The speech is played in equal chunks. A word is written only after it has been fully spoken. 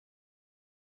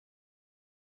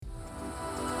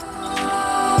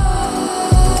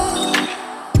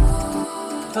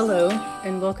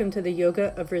and welcome to the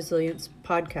Yoga of Resilience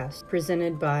podcast,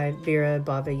 presented by Vera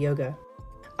Bhava Yoga.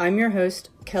 I'm your host,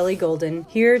 Kelly Golden,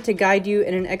 here to guide you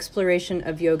in an exploration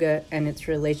of yoga and its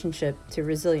relationship to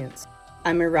resilience.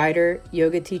 I'm a writer,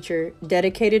 yoga teacher,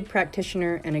 dedicated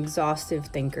practitioner, and exhaustive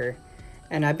thinker,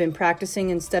 and I've been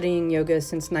practicing and studying yoga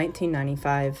since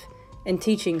 1995 and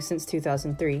teaching since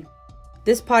 2003.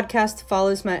 This podcast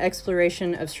follows my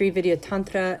exploration of Sri Vidya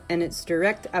Tantra and its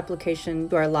direct application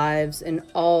to our lives in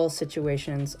all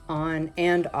situations on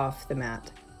and off the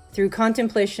mat. Through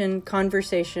contemplation,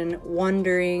 conversation,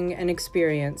 wandering, and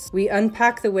experience, we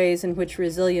unpack the ways in which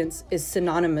resilience is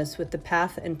synonymous with the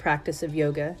path and practice of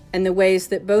yoga, and the ways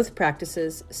that both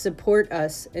practices support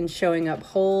us in showing up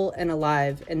whole and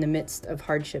alive in the midst of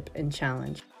hardship and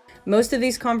challenge. Most of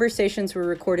these conversations were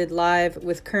recorded live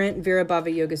with current Vera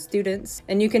Bhava Yoga students,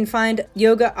 and you can find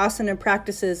yoga asana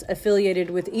practices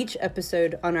affiliated with each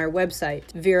episode on our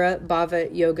website,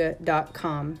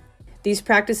 verabhavayoga.com. These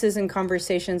practices and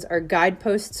conversations are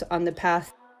guideposts on the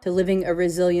path to living a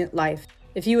resilient life.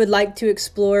 If you would like to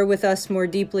explore with us more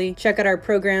deeply, check out our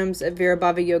programs at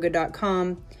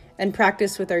verabhavayoga.com and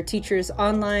practice with our teachers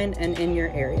online and in your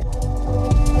area.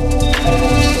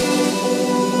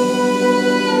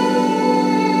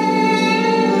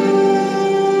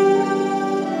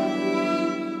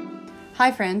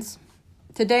 Hi friends.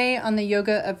 Today on the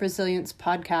Yoga of Resilience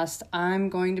podcast, I'm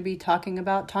going to be talking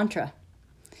about Tantra,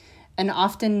 an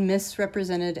often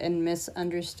misrepresented and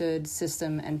misunderstood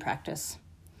system and practice.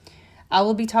 I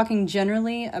will be talking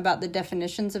generally about the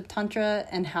definitions of Tantra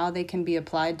and how they can be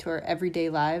applied to our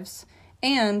everyday lives,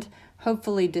 and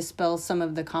hopefully dispel some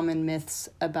of the common myths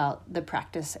about the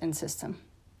practice and system.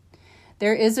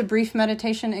 There is a brief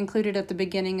meditation included at the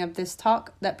beginning of this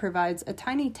talk that provides a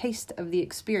tiny taste of the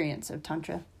experience of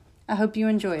Tantra. I hope you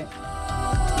enjoy it.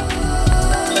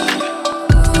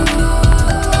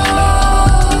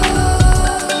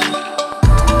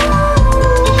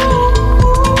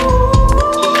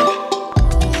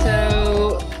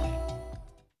 So,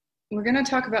 we're going to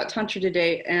talk about Tantra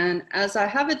today, and as I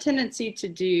have a tendency to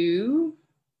do,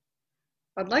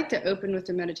 I'd like to open with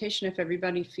a meditation if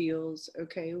everybody feels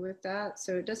okay with that.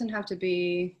 So it doesn't have to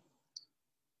be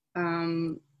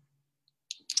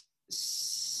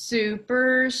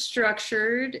super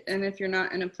structured. And if you're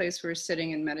not in a place where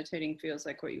sitting and meditating feels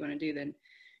like what you want to do, then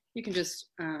you can just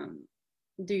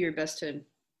do your best to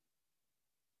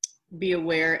be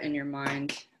aware in your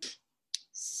mind.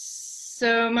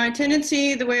 So my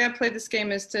tendency, the way I play this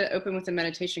game, is to open with a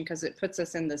meditation because it puts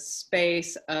us in the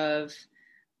space of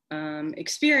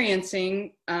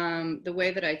experiencing the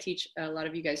way that I teach. A lot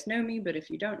of you guys know me, but if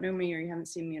you don't know me or you haven't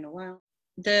seen me in a while,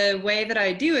 the way that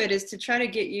I do it is to try to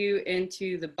get you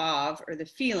into the bhav, or the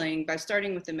feeling, by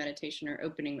starting with the meditation or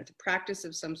opening with a practice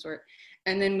of some sort,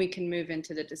 and then we can move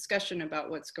into the discussion about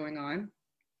what's going on.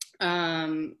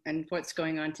 And what's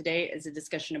going on today is a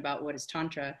discussion about what is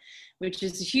Tantra, which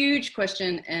is a huge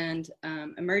question and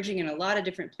emerging in a lot of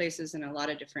different places in a lot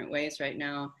of different ways right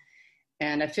now.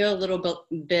 And I feel a little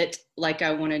bit like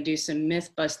I want to do some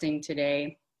myth busting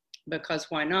today,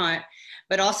 because why not?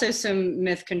 But also some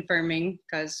myth confirming,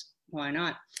 because why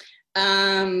not?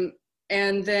 And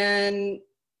then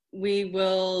we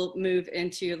will move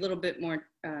into a little bit more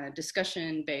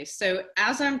discussion based. So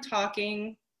as I'm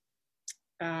talking,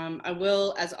 I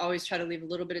will, as always, try to leave a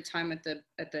little bit of time at the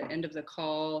end of the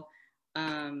call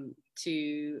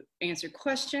to answer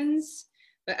questions.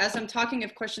 But as I'm talking,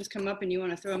 if questions come up and you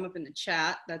want to throw them up in the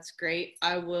chat, that's great.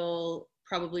 I will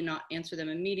probably not answer them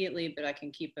immediately, but I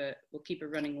can we'll keep a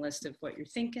running list of what you're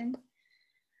thinking.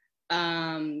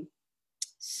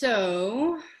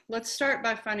 So let's start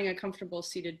by finding a comfortable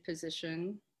seated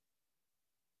position.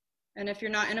 And if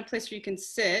you're not in a place where you can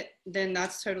sit, then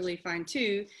that's totally fine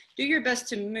too. Do your best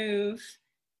to move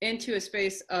into a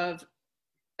space of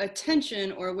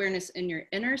attention or awareness in your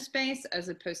inner space as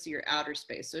opposed to your outer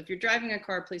space. So if you're driving a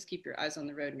car, please keep your eyes on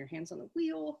the road and your hands on the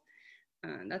wheel.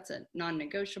 That's a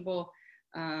non-negotiable.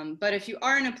 But if you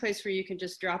are in a place where you can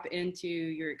just drop into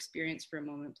your experience for a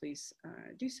moment, please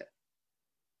do so.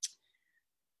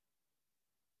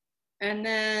 And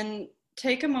then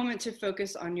take a moment to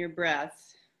focus on your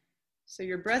breath. So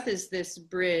your breath is this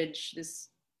bridge, this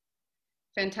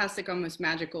fantastic, almost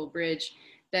magical bridge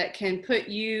that can put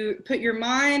your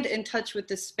mind in touch with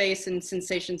the space and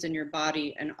sensations in your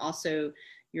body, and also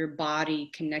your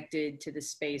body connected to the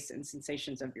space and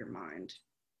sensations of your mind.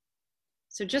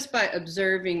 So just by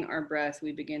observing our breath,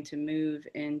 we begin to move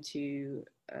into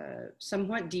a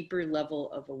somewhat deeper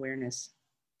level of awareness.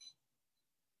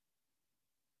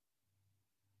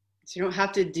 So you don't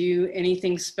have to do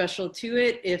anything special to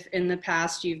it. If in the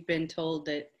past you've been told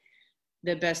that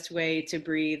the best way to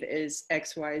breathe is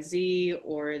XYZ,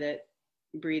 or that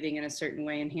breathing in a certain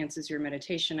way enhances your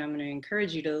meditation. I'm going to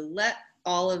encourage you to let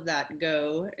all of that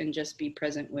go and just be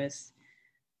present with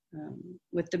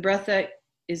the breath that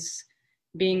is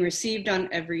being received on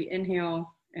every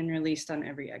inhale and released on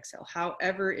every exhale,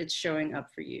 however it's showing up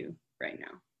for you right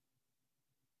now.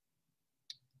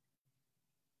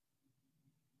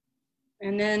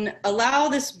 And then allow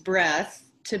this breath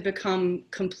to become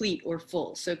complete or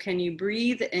full. So can you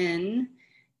breathe in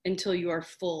until you are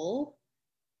full,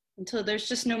 until there's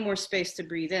just no more space to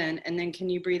breathe in, and then can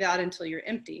you breathe out until you're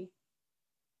empty?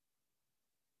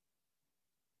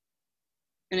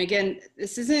 And again,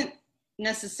 this isn't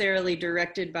necessarily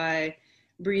directed by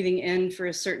breathing in for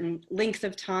a certain length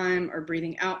of time or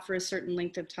breathing out for a certain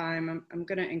length of time. I'm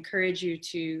going to encourage you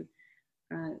to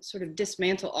sort of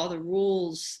dismantle all the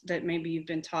rules that maybe you've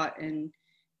been taught in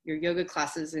your yoga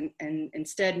classes, and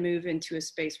instead move into a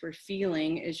space where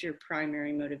feeling is your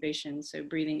primary motivation. So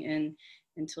breathing in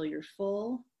until you're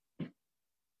full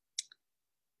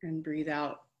and breathe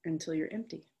out until you're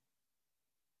empty.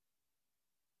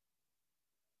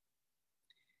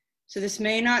 So this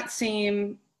may not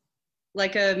seem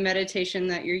like a meditation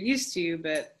that you're used to,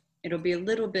 but it'll be a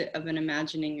little bit of an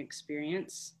imagining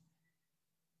experience.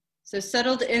 So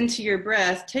settled into your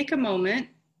breath, take a moment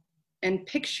and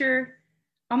picture,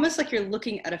 almost like you're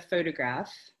looking at a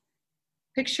photograph,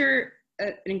 picture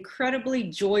an incredibly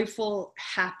joyful,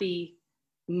 happy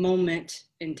moment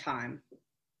in time.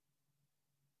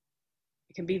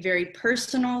 It can be very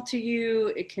personal to you.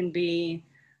 It can be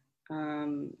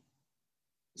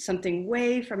something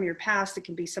way from your past. It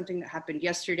can be something that happened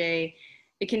yesterday.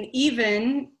 It can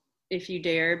even, if you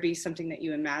dare, be something that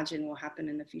you imagine will happen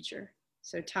in the future.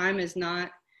 So time is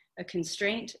not a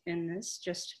constraint in this.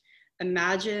 Just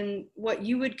imagine what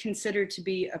you would consider to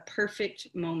be a perfect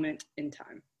moment in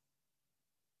time.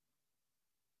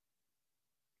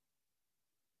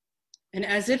 And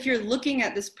as if you're looking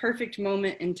at this perfect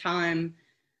moment in time,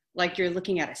 like you're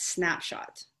looking at a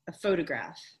snapshot, a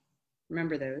photograph.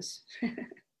 Remember those?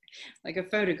 Like a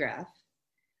photograph.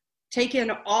 Take in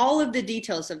all of the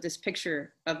details of this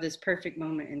picture of this perfect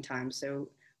moment in time. So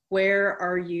where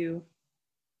are you?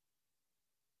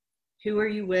 Who are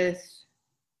you with?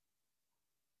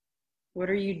 What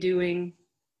are you doing?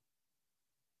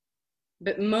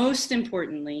 But most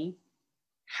importantly,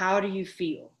 how do you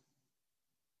feel?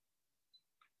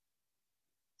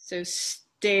 So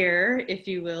stare, if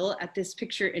you will, at this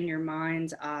picture in your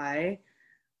mind's eye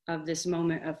of this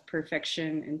moment of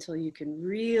perfection until you can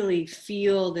really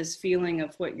feel this feeling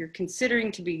of what you're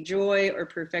considering to be joy or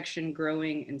perfection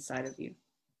growing inside of you.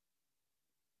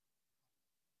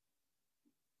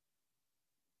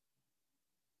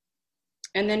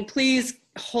 And then please,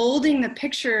 holding the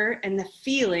picture and the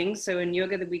feeling, so in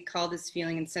yoga that we call this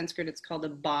feeling, in Sanskrit it's called a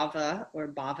bhava or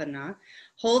bhavana.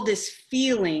 Hold this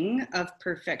feeling of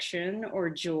perfection or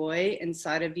joy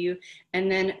inside of you,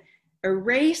 and then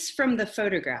erase from the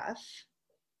photograph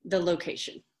the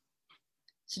location.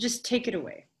 So just take it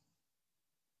away.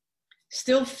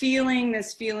 Still feeling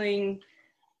this feeling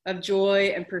of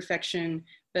joy and perfection,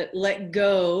 but let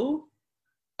go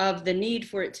of the need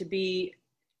for it to be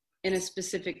in a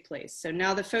specific place. So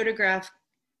now the photograph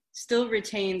still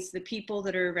retains the people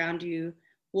that are around you,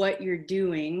 what you're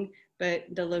doing, but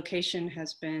the location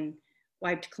has been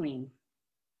wiped clean.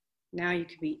 Now you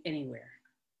could be anywhere.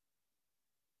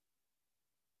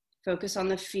 Focus on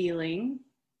the feeling.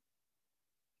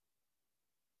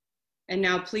 And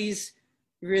now please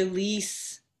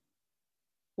release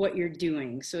what you're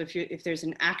doing. So if there's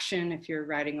an action, if you're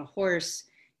riding a horse,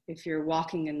 if you're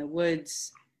walking in the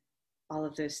woods, all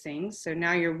of those things. So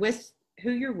now you're with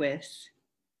who you're with,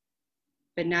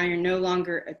 but now you're no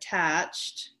longer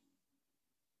attached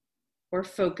or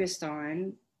focused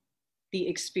on the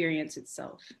experience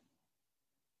itself.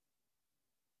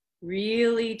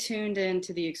 Really tuned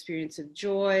into the experience of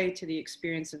joy, to the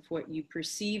experience of what you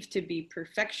perceive to be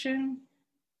perfection,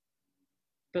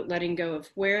 but letting go of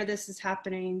where this is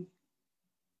happening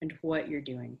and what you're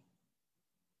doing.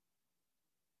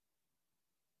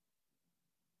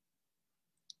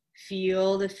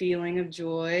 Feel the feeling of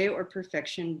joy or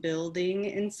perfection building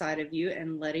inside of you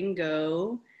and letting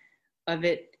go of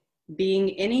it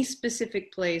being any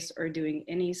specific place or doing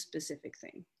any specific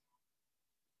thing.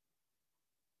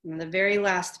 And the very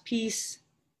last piece,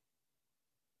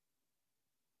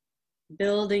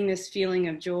 building this feeling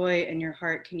of joy in your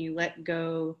heart, can you let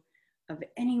go of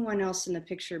anyone else in the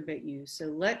picture but you? So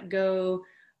let go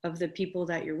of the people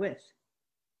that you're with.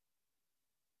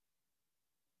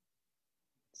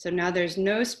 So now there's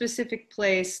no specific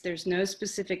place, there's no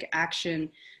specific action,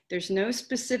 there's no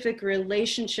specific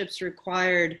relationships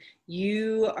required.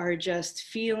 You are just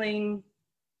feeling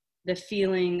the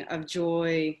feeling of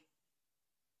joy,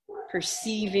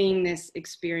 perceiving this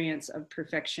experience of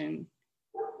perfection.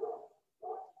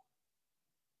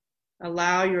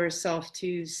 Allow yourself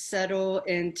to settle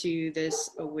into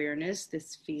this awareness,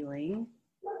 this feeling.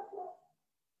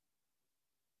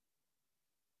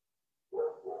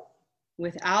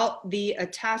 Without the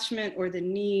attachment or the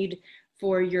need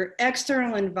for your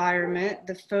external environment,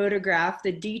 the photograph,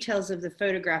 the details of the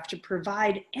photograph to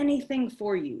provide anything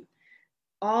for you.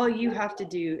 All you have to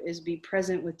do is be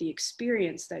present with the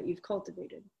experience that you've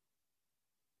cultivated.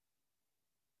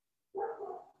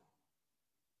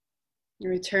 You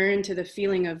return to the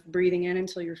feeling of breathing in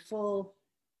until you're full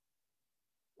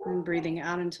and breathing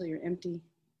out until you're empty.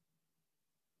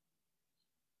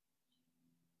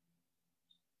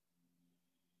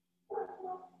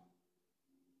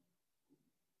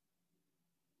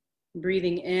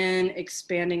 Breathing in,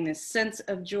 expanding this sense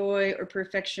of joy or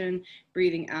perfection.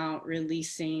 Breathing out,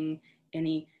 releasing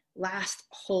any last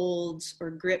holds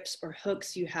or grips or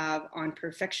hooks you have on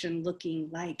perfection looking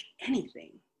like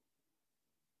anything.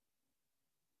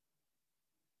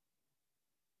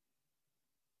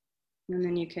 And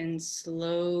then you can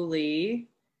slowly,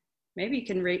 maybe you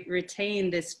can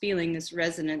retain this feeling, this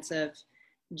resonance of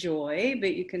joy,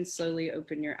 but you can slowly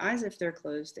open your eyes if they're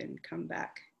closed and come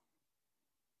back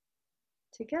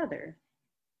together.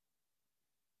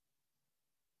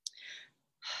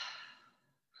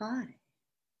 Hi.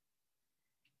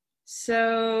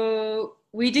 So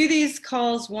we do these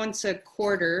calls once a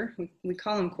quarter. We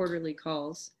call them quarterly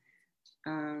calls,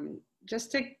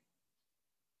 just to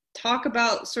talk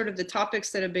about sort of the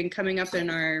topics that have been coming up in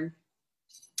our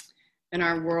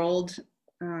world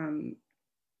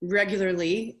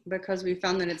regularly, because we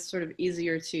found that it's sort of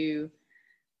easier to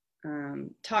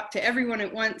talk to everyone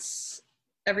at once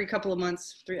every couple of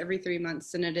months, every 3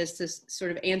 months, than it is to sort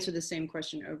of answer the same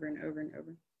question over and over and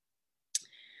over.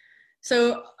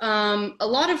 So a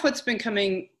lot of what's been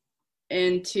coming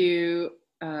into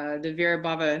the Vera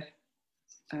Bhava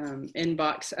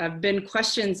inbox have been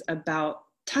questions about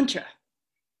Tantra.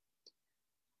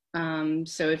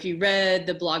 So if you read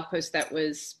the blog post that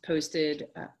was posted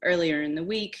earlier in the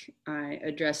week, I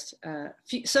addressed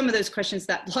some of those questions.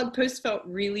 That blog post felt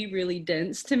really, really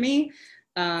dense to me.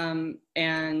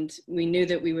 And we knew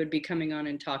that we would be coming on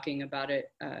and talking about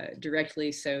it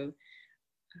directly. So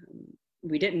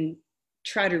we didn't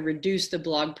try to reduce the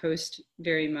blog post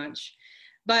very much.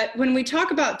 But when we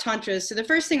talk about Tantra, so the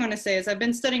first thing I want to say is I've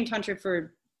been studying Tantra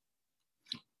for,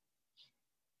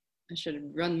 I should have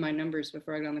run my numbers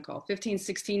before I got on the call, 15,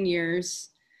 16 years.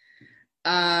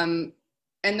 And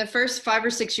the first 5 or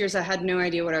 6 years, I had no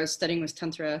idea what I was studying was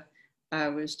Tantra. I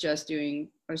was just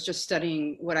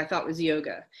studying what I thought was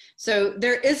yoga. So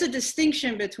there is a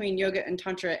distinction between yoga and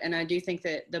Tantra, and I do think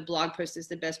that the blog post is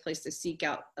the best place to seek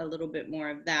out a little bit more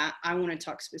of that. I want to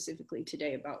talk specifically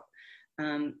today about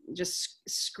just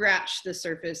scratch the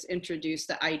surface, introduce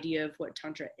the idea of what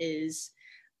Tantra is,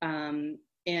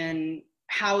 and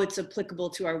how it's applicable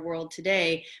to our world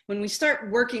today. When we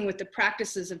start working with the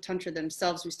practices of Tantra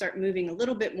themselves, we start moving a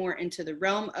little bit more into the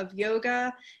realm of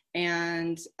yoga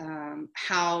and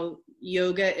how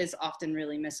yoga is often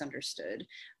really misunderstood.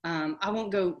 I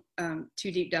won't go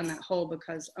too deep down that hole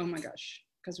because, oh my gosh,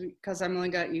 because I'm only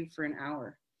got you for an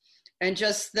hour. And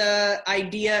just the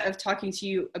idea of talking to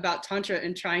you about Tantra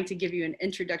and trying to give you an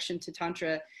introduction to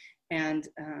Tantra and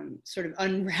sort of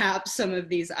unwrap some of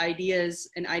these ideas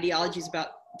and ideologies about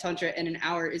Tantra in an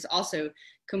hour is also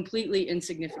completely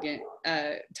insignificant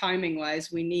timing wise.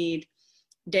 We need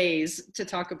days to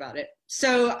talk about it.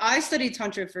 So I studied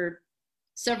Tantra for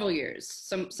several years,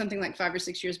 something like 5 or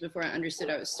 6 years before I understood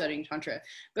I was studying Tantra,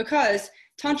 because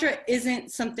Tantra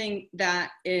isn't something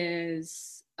that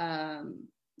is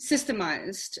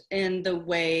systemized in the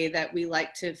way that we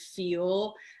like to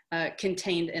feel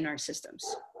contained in our systems.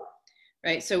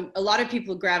 Right. So a lot of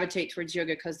people gravitate towards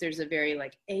yoga because there's a very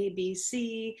like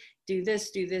ABC, do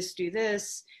this, do this, do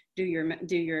this, do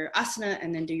your asana,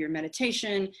 and then do your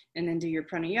meditation, and then do your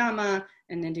pranayama,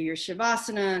 and then do your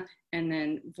shavasana, and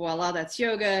then voila, that's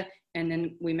yoga. And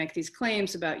then we make these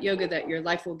claims about yoga that your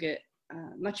life will get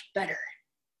much better.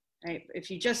 Right. If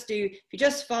you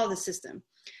just follow the system.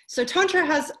 So Tantra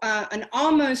has an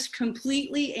almost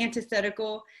completely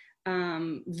antithetical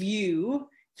view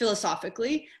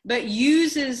philosophically, but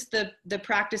uses the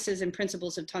practices and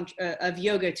principles of Tantra, of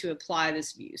yoga to apply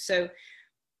this view. So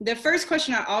the first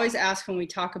question I always ask when we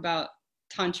talk about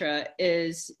Tantra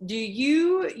is, do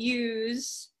you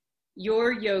use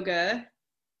your yoga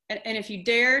And if you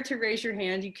dare to raise your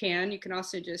hand, you can. You can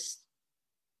also just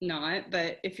not,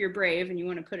 but if you're brave and you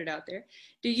want to put it out there,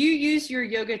 do you use your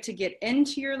yoga to get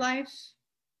into your life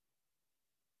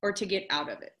or to get out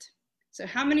of it? So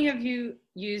how many of you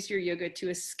use your yoga to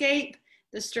escape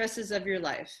the stresses of your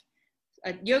life?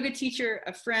 A yoga teacher,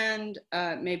 a friend,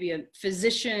 maybe a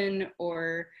physician,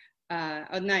 or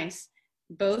nice.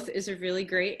 Both is a really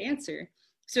great answer.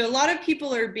 So a lot of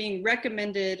people are being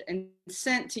recommended and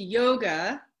sent to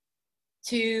yoga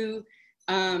to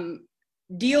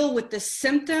deal with the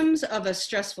symptoms of a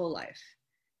stressful life.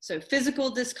 So physical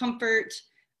discomfort,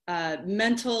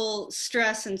 mental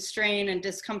stress and strain and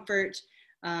discomfort,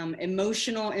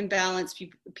 emotional imbalance.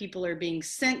 People are being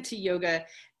sent to yoga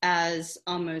as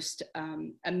almost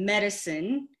a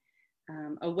medicine,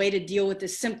 a way to deal with the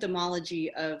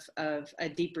symptomology of a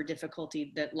deeper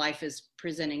difficulty that life is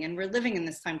presenting. And we're living in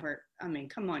this time where, I mean,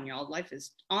 come on, y'all, life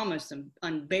is almost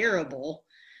unbearable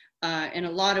in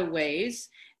a lot of ways.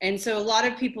 And so a lot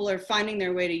of people are finding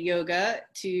their way to yoga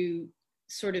to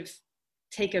sort of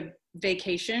take a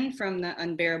vacation from the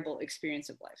unbearable experience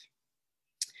of life.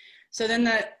 So then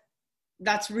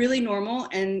that's really normal.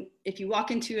 And if you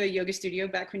walk into a yoga studio,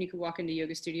 back when you could walk into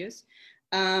yoga studios,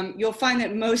 you'll find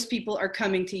that most people are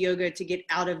coming to yoga to get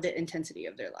out of the intensity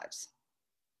of their lives,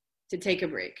 to take a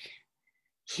break.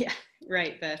 Yeah,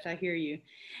 right, Beth, I hear you.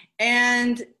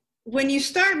 And when you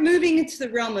start moving into the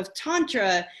realm of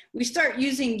Tantra, we start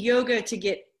using yoga to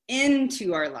get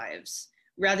into our lives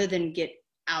rather than get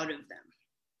out of them,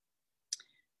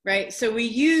 right? So we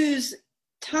use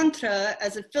Tantra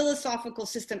as a philosophical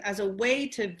system, as a way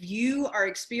to view our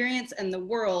experience and the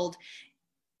world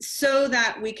so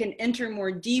that we can enter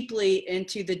more deeply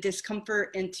into the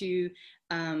discomfort, into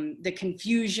the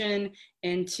confusion,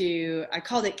 into, I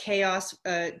called it chaos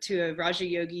to a Raja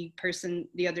Yogi person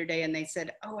the other day, and they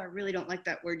said, oh, I really don't like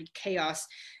that word chaos.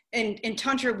 And in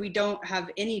Tantra, we don't have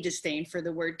any disdain for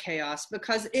the word chaos,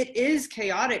 because it is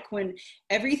chaotic when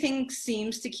everything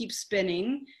seems to keep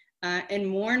spinning in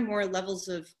more and more levels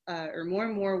of, or more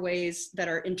and more ways that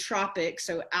are entropic,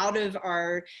 so out of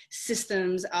our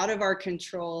systems, out of our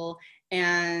control,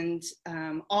 and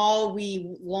all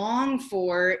we long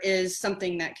for is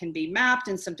something that can be mapped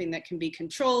and something that can be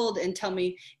controlled, and tell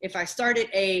me, if I start at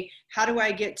A, how do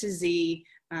I get to Z?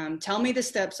 Tell me the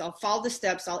steps, I'll follow the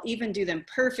steps, I'll even do them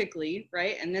perfectly,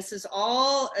 right? And this is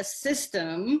all a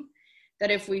system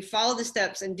that if we follow the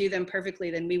steps and do them perfectly,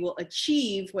 then we will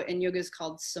achieve what in yoga is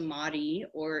called samadhi,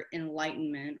 or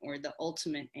enlightenment, or the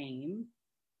ultimate aim.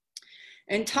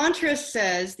 And Tantra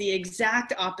says the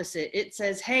exact opposite. It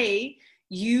says, hey,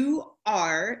 you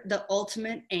are the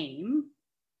ultimate aim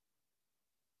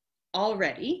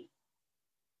already.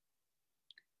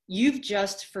 You've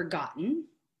just forgotten.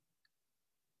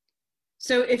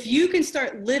 So if you can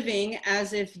start living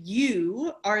as if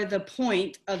you are the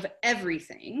point of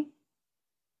everything,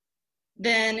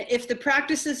 then if the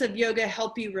practices of yoga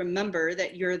help you remember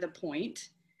that you're the point,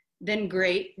 then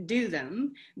great, do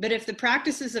them. But if the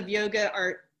practices of yoga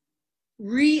are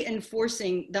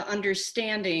reinforcing the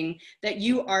understanding that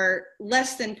you are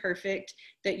less than perfect,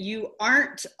 that you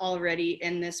aren't already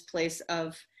in this place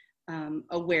of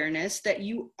awareness, that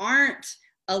you aren't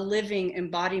a living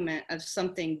embodiment of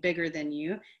something bigger than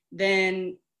you,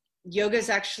 then yoga is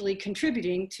actually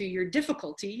contributing to your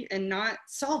difficulty and not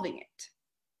solving it.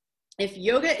 If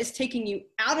yoga is taking you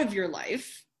out of your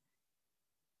life,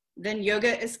 then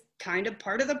yoga is kind of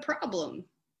part of the problem,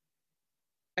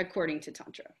 according to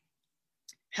Tantra.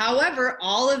 However,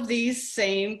 all of these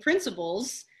same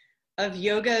principles of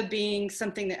yoga being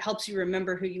something that helps you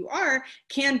remember who you are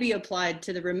can be applied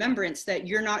to the remembrance that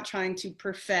you're not trying to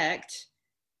perfect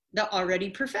the already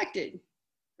perfected,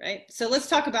 right? So let's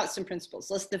talk about some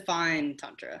principles. Let's define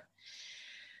Tantra.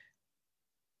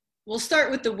 We'll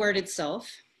start with the word itself.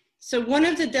 So one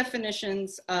of the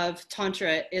definitions of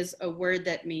Tantra is a word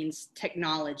that means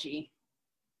technology.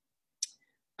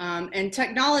 And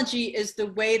technology is the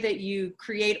way that you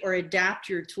create or adapt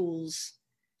your tools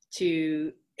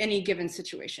to any given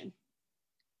situation,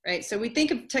 right? So we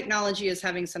think of technology as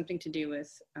having something to do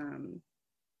with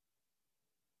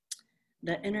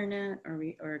the internet,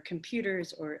 or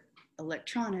computers, or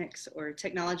electronics, or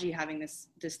technology having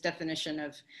this definition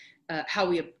of how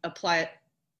we apply it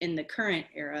in the current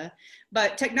era.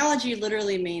 But technology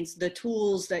literally means the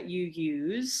tools that you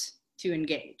use to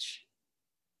engage,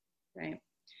 right?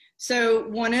 So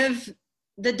one of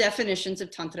the definitions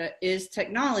of Tantra is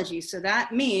technology. So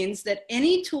that means that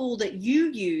any tool that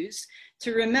you use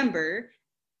to remember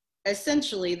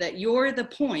essentially that you're the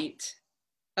point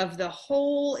of the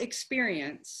whole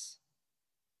experience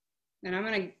And I'm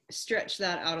going to stretch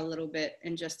that out a little bit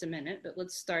in just a minute, but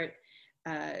let's start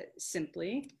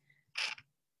simply.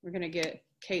 We're going to get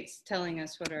Kate's telling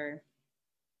us what our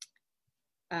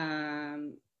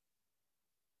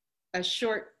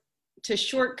to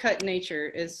shortcut nature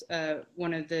is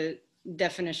one of the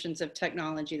definitions of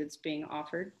technology that's being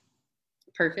offered.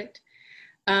 Perfect.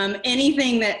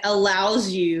 Anything that allows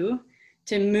you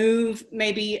to move,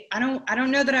 maybe, I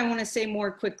don't know that I want to say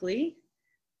more quickly,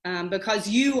 because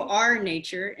you are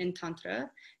nature in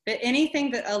Tantra, but anything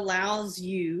that allows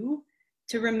you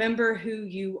to remember who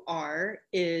you are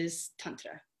is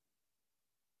Tantra.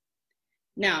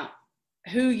 Now,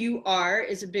 who you are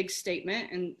is a big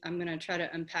statement, and I'm going to try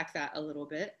to unpack that a little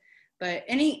bit. But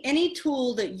any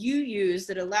tool that you use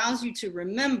that allows you to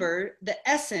remember the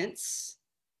essence,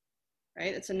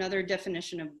 right? That's another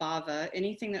definition of bhava.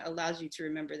 Anything that allows you to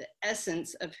remember the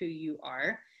essence of who you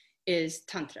are is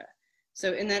Tantra.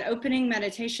 So in that opening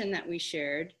meditation that we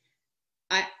shared,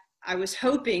 I was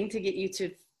hoping to get you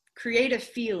to create a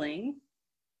feeling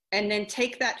and then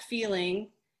take that feeling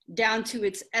down to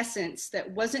its essence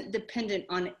that wasn't dependent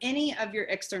on any of your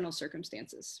external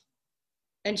circumstances,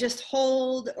 and just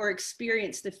hold or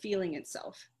experience the feeling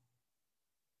itself.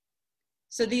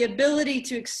 So the ability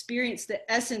to experience the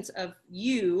essence of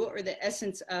you, or the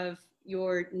essence of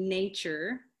your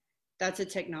nature, that's a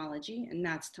technology, and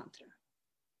that's Tantra.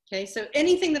 Okay, so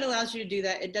anything that allows you to do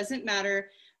that, it doesn't matter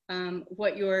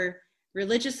what your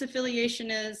religious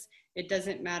affiliation is, it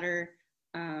doesn't matter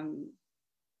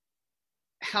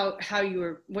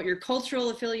what your cultural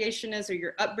affiliation is, or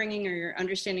your upbringing, or your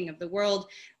understanding of the world.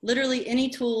 Literally any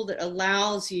tool that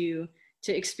allows you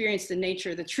to experience the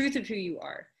nature, the truth of who you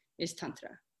are, is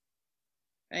Tantra.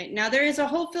 Right? Now, there is a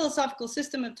whole philosophical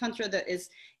system of Tantra that is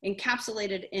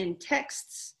encapsulated in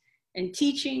texts and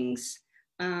teachings,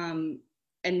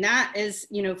 and that is,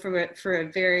 you know, for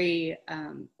a very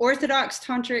orthodox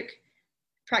tantric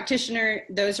practitioner,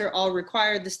 those are all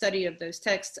required, the study of those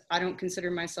texts. I don't consider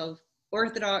myself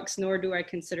orthodox, nor do I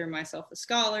consider myself a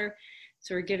scholar.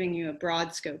 So we're giving you a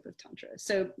broad scope of Tantra.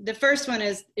 So the first one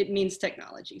is, it means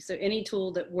technology. So any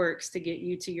tool that works to get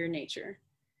you to your nature,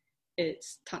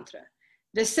 it's Tantra.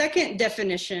 The second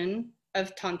definition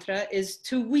of Tantra is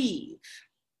to weave.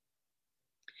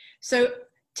 So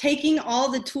taking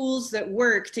all the tools that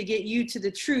work to get you to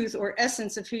the truth or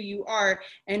essence of who you are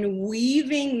and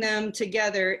weaving them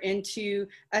together into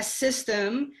a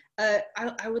system,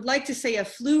 I would like to say a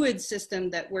fluid system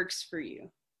that works for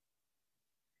you.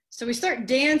 So we start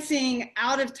dancing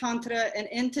out of Tantra and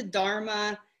into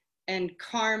Dharma and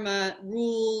karma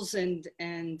rules and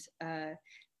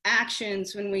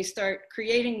actions when we start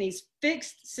creating these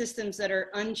fixed systems that are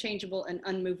unchangeable and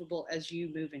unmovable as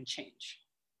you move and change.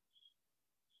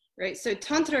 Right? So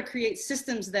Tantra creates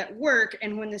systems that work,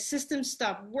 and when the systems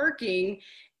stop working,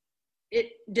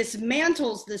 it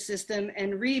dismantles the system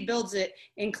and rebuilds it,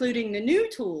 including the new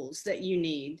tools that you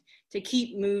need to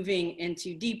keep moving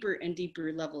into deeper and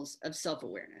deeper levels of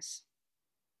self-awareness.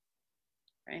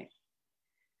 Right?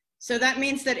 So that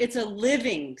means that it's a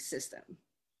living system.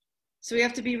 So we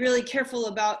have to be really careful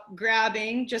about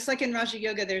grabbing, just like in Raja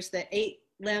Yoga, there's the 8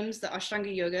 limbs, the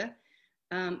Ashtanga Yoga.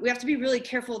 We have to be really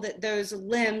careful that those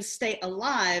limbs stay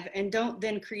alive and don't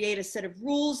then create a set of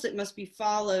rules that must be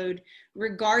followed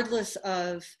regardless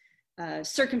of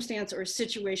circumstance or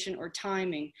situation or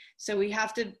timing. So we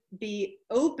have to be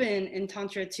open in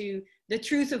Tantra to the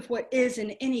truth of what is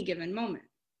in any given moment,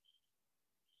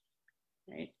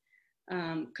 right?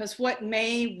 Because what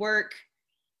may work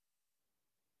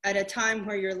at a time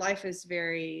where your life is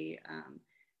very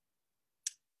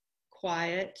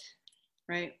quiet,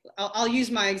 right? I'll use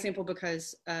my example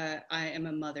because I am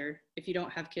a mother. If you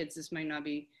don't have kids, this might not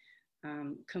be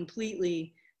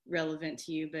completely relevant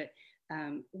to you, but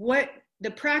what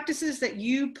the practices that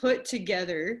you put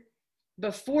together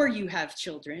before you have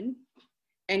children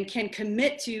and can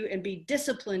commit to and be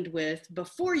disciplined with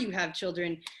before you have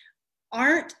children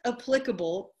aren't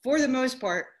applicable for the most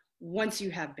part once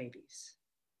you have babies.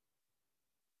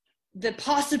 The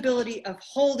possibility of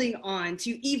holding on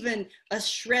to even a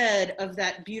shred of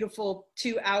that beautiful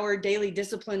 2-hour daily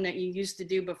discipline that you used to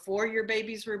do before your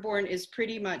babies were born is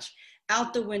pretty much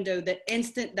out the window the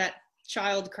instant that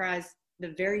child cries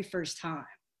the very first time,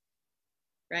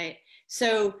 right?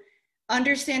 So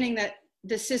understanding that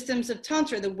the systems of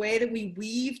Tantra, the way that we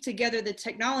weave together the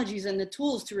technologies and the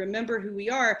tools to remember who we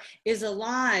are, is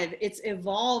alive, it's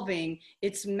evolving,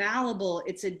 it's malleable,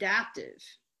 it's adaptive.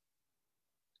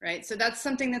 Right? So that's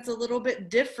something that's a little bit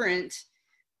different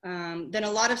than a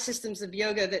lot of systems of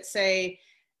yoga that say,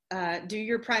 do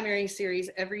your primary series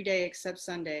every day except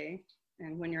Sunday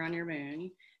and when you're on your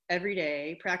moon, every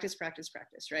day, practice, practice,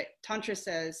 practice, right? Tantra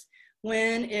says,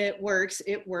 when it works,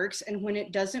 and when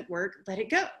it doesn't work, let it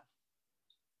go,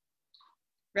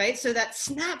 right? So that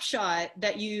snapshot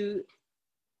that you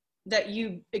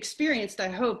experienced, I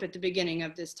hope, at the beginning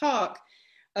of this talk,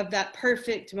 of that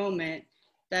perfect moment,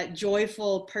 that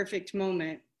joyful, perfect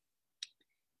moment,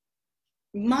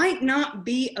 might not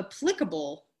be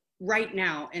applicable right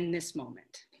now in this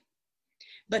moment.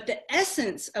 But the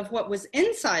essence of what was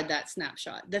inside that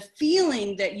snapshot, the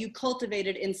feeling that you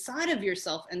cultivated inside of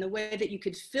yourself and the way that you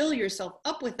could fill yourself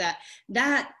up with that,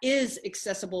 that is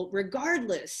accessible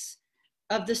regardless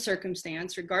of the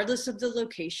circumstance, regardless of the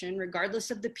location,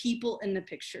 regardless of the people in the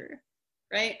picture,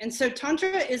 right? And so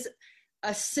Tantra is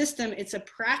a system, it's a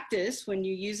practice, when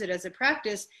you use it as a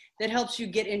practice, that helps you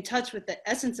get in touch with the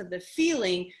essence of the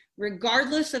feeling,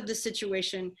 regardless of the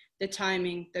situation, the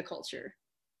timing, the culture,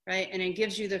 right? And it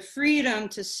gives you the freedom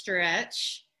to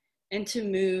stretch and to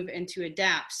move and to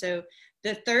adapt. So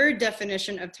the third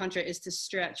definition of Tantra is to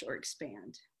stretch or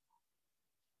expand.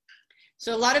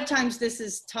 So a lot of times this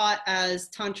is taught as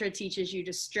Tantra teaches you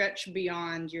to stretch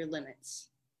beyond your limits.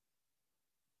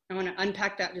 I want to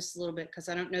unpack that just a little bit because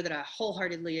I don't know that I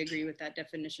wholeheartedly agree with that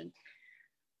definition.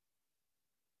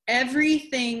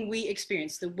 Everything we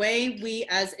experience, the way we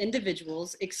as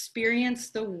individuals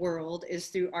experience the world, is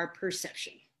through our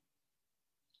perception.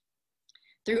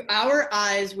 Through our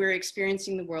eyes, we're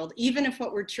experiencing the world, even if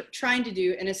what we're trying to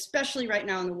do, and especially right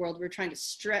now in the world, we're trying to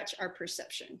stretch our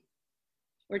perception.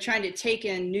 We're trying to take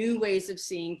in new ways of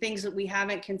seeing things that we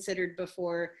haven't considered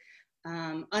before,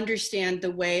 understand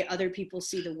the way other people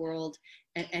see the world,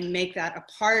 and make that a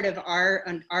part of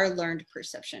our learned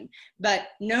perception. But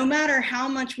no matter how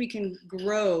much we can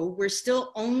grow, we're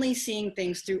still only seeing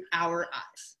things through our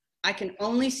eyes. I can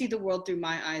only see the world through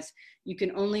my eyes. You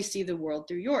can only see the world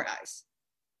through your eyes,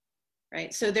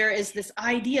 right? So there is this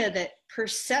idea that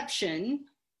perception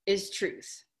is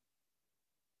truth.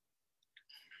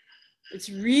 It's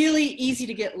really easy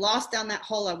to get lost down that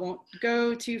hole. I won't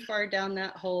go too far down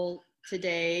that hole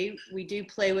today. We do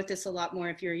play with this a lot more.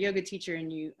 If you're a yoga teacher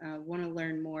and you want to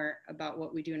learn more about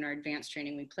what we do in our advanced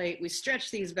training, we stretch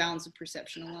these bounds of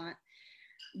perception a lot.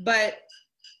 But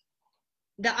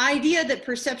the idea that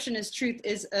perception is truth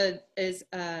is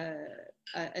an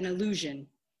illusion.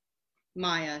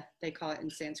 Maya, they call it in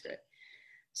Sanskrit.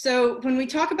 So when we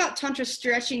talk about Tantra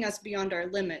stretching us beyond our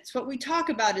limits, what we talk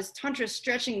about is Tantra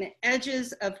stretching the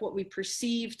edges of what we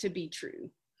perceive to be true.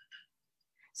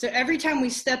 So every time we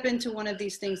step into one of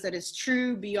these things that is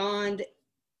true beyond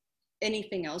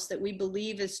anything else that we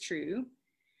believe is true,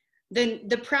 then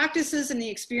the practices and the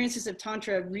experiences of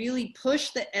Tantra really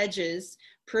push the edges,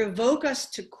 provoke us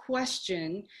to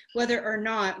question whether or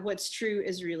not what's true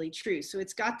is really true. So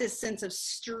it's got this sense of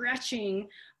stretching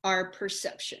our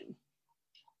perception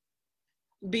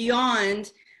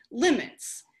beyond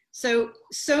limits. So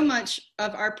much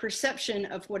of our perception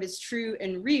of what is true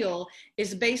and real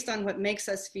is based on what makes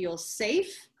us feel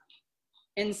safe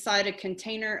inside a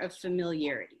container of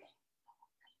familiarity.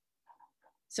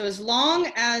 So as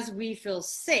long as we feel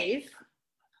safe,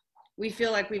 we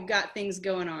feel like we've got things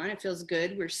going on, it feels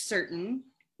good, we're certain,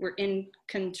 we're in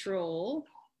control,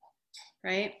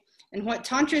 right? And what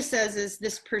Tantra says is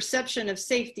this perception of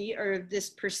safety or this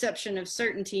perception of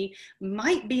certainty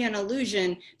might be an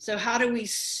illusion. So how do we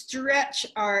stretch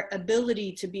our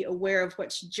ability to be aware of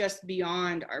what's just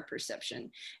beyond our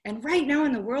perception? And right now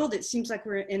in the world, it seems like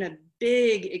we're in a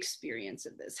big experience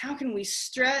of this. How can we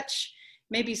stretch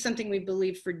maybe something we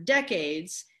believed for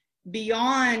decades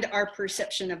beyond our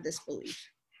perception of this belief?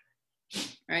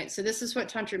 Right? So this is what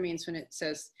Tantra means when it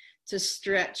says to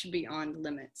stretch beyond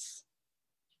limits.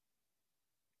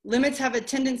 Limits have a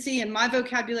tendency, in my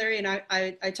vocabulary, and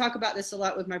I talk about this a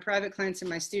lot with my private clients and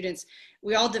my students,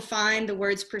 we all define the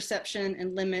words perception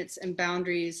and limits and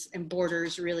boundaries and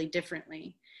borders really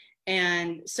differently.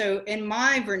 And so in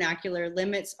my vernacular,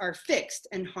 limits are fixed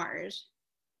and hard.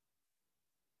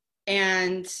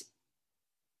 And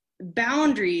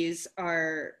boundaries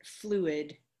are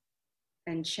fluid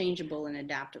and changeable and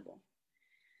adaptable.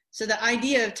 So the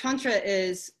idea of Tantra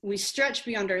is we stretch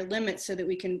beyond our limits so that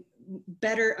we can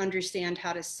better understand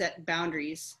how to set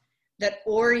boundaries that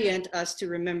orient us to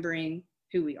remembering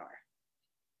who we are.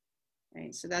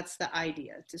 Right? So that's the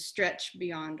idea, to stretch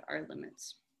beyond our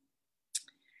limits.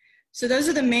 So those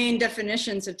are the main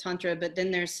definitions of Tantra, but then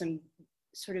there's some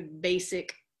sort of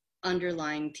basic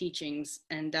underlying teachings,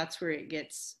 and that's where it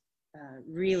gets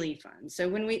really fun. So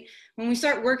when we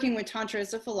start working with Tantra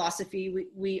as a philosophy,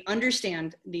 we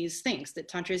understand these things, that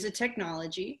Tantra is a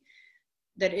technology,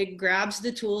 that it grabs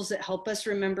the tools that help us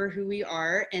remember who we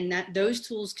are, and that those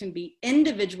tools can be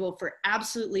individual for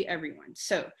absolutely everyone.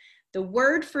 So the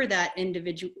word for that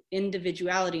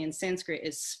individuality in Sanskrit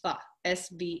is sva,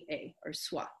 S-V-A, or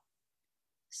swa.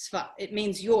 Sva, it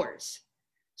means yours.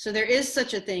 So there is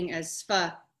such a thing as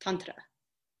sva tantra.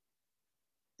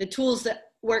 The tools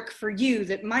that work for you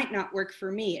that might not work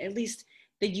for me, at least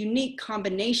the unique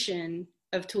combination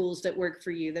of tools that work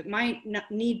for you that might not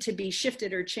need to be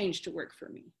shifted or changed to work for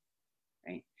me,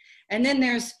 right? And then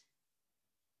there's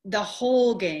the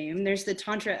whole game. There's the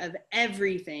tantra of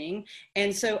everything.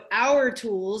 And so our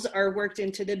tools are worked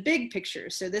into the big picture.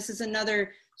 So this is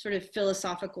another sort of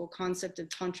philosophical concept of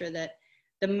tantra, that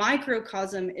the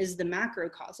microcosm is the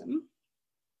macrocosm,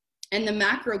 and the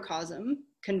macrocosm,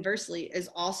 conversely, is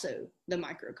also the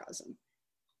microcosm.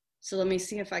 So let me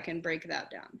see if I can break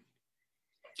that down.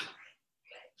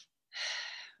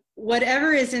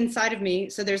 Whatever is inside of me,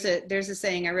 so there's a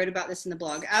saying, I wrote about this in the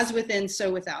blog, as within,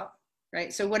 so without,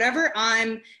 right? So whatever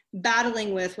I'm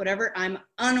battling with, whatever I'm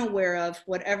unaware of,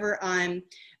 whatever I'm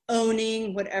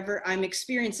owning, whatever I'm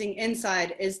experiencing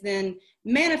inside is then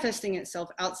manifesting itself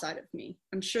outside of me.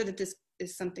 I'm sure that this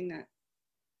is something that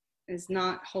is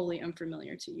not wholly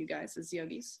unfamiliar to you guys as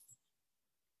yogis.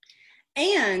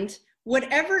 And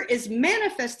whatever is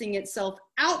manifesting itself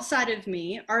outside of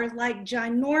me are like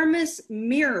ginormous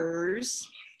mirrors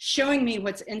showing me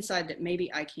what's inside that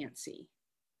maybe I can't see.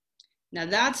 Now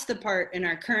that's the part in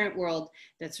our current world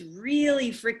that's really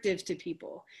frictive to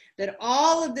people, that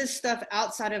all of this stuff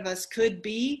outside of us could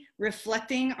be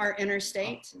reflecting our inner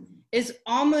state is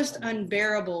almost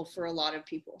unbearable for a lot of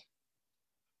people.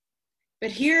 But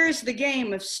here's the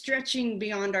game of stretching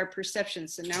beyond our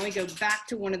perceptions. So now we go back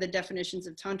to one of the definitions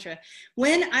of Tantra.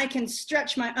 When I can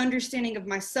stretch my understanding of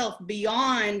myself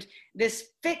beyond this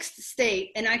fixed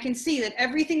state, and I can see that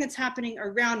everything that's happening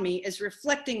around me is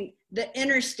reflecting the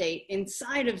inner state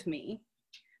inside of me,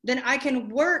 then I can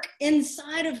work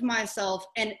inside of myself.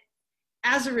 And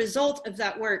as a result of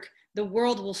that work, the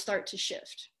world will start to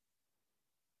shift,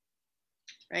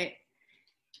 right?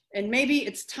 And maybe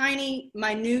it's tiny,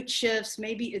 minute shifts,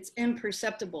 maybe it's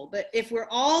imperceptible. But if we're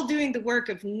all doing the work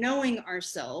of knowing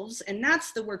ourselves, and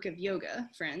that's the work of yoga,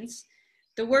 friends,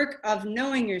 the work of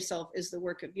knowing yourself is the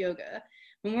work of yoga.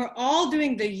 When we're all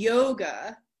doing the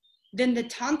yoga, then the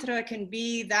Tantra can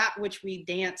be that which we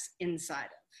dance inside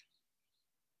of.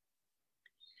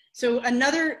 So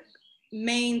another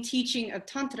main teaching of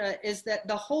Tantra is that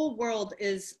the whole world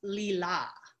is lila.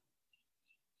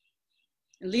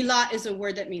 Lila is a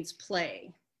word that means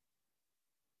play.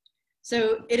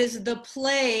 So it is the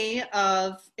play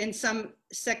of, in some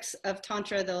sects of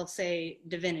Tantra, they'll say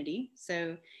divinity.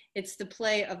 So it's the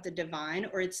play of the divine,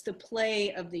 or it's the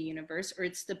play of the universe, or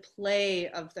it's the play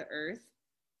of the earth.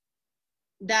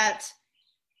 That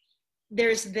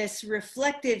there's this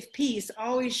reflective piece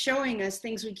always showing us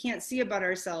things we can't see about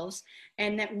ourselves,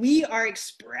 and that we are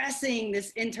expressing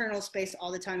this internal space all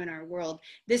the time in our world.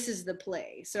 This is the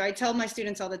play. So I tell my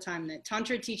students all the time that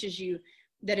Tantra teaches you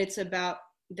that it's about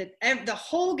that the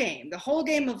whole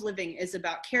game of living is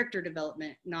about character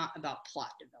development, not about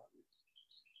plot development.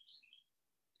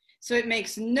 So it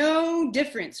makes no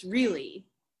difference really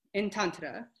in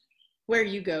Tantra where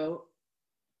you go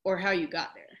or how you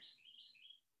got there.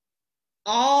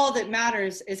 All that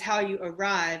matters is how you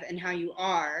arrive and how you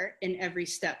are in every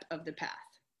step of the path,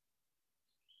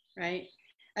 right?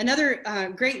 Another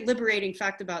great liberating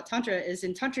fact about Tantra is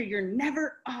in Tantra, you're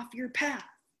never off your path.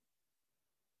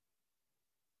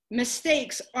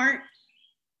 Mistakes aren't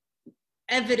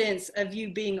evidence of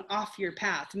you being off your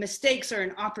path. Mistakes are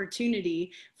an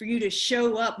opportunity for you to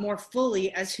show up more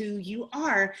fully as who you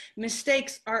are.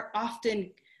 Mistakes are often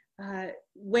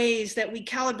ways that we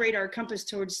calibrate our compass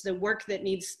towards the work that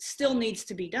still needs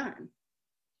to be done.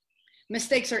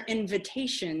 Mistakes are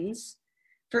invitations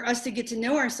for us to get to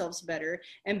know ourselves better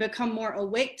and become more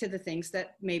awake to the things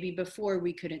that maybe before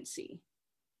we couldn't see.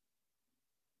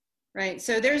 Right?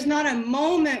 So there's not a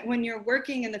moment when you're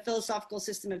working in the philosophical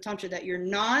system of Tantra that you're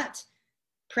not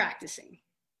practicing.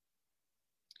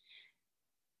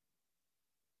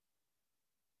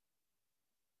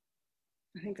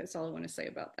 I think that's all I want to say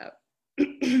about that.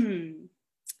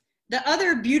 The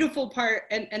other beautiful part,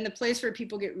 and the place where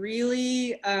people get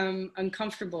really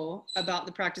uncomfortable about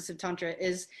the practice of Tantra,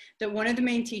 is that one of the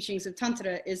main teachings of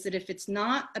Tantra is that if it's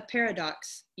not a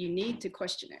paradox, you need to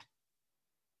question it.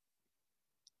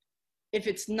 If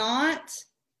it's not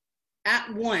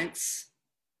at once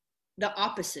the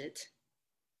opposite,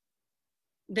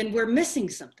 then we're missing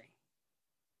something.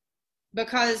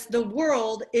 Because the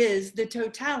world is the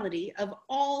totality of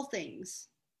all things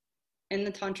in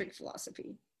the tantric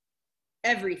philosophy.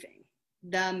 everything,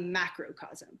 the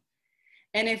macrocosm.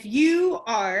 And if you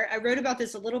are, I wrote about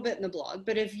this a little bit in the blog,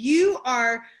 but if you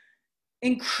are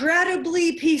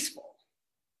incredibly peaceful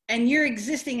and you're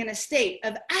existing in a state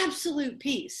of absolute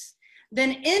peace,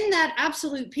 then in that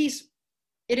absolute peace,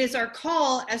 it is our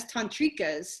call as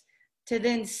tantrikas to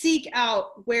then seek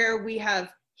out where we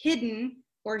have hidden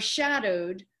or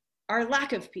shadowed our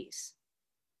lack of peace.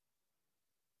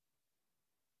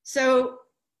 So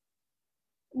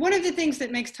one of the things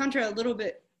that makes Tantra a little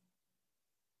bit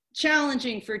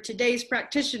challenging for today's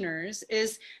practitioners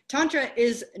is Tantra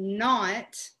is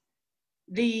not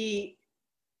the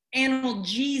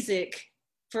analgesic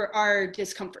for our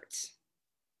discomforts.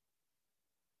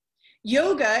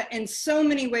 Yoga, in so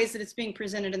many ways that it's being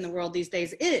presented in the world these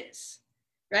days, is,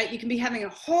 right? You can be having a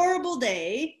horrible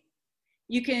day.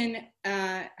 You can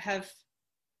have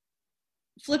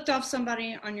flipped off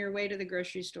somebody on your way to the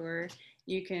grocery store.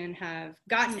 You can have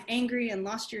gotten angry and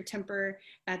lost your temper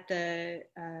at the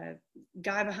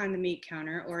guy behind the meat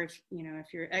counter, or if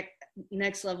you're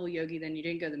next level yogi, then you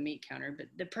didn't go to the meat counter, but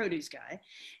the produce guy.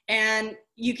 And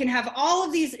you can have all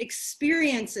of these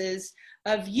experiences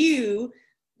of you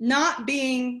not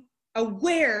being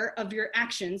aware of your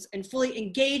actions and fully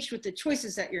engaged with the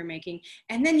choices that you're making.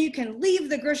 And then you can leave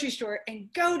the grocery store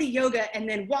and go to yoga and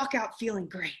then walk out feeling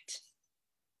great.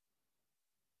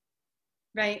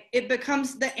 Right? It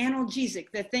becomes the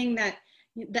analgesic, the thing that,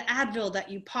 the Advil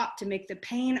that you pop to make the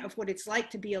pain of what it's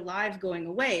like to be alive going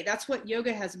away. That's what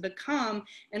yoga has become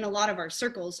in a lot of our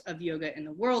circles of yoga in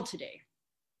the world today.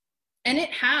 And it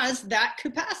has that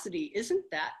capacity. Isn't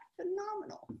that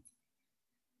phenomenal?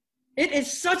 It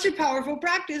is such a powerful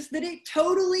practice that it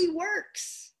totally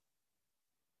works.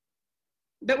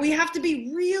 But we have to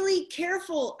be really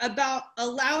careful about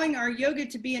allowing our yoga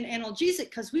to be an analgesic,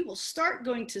 because we will start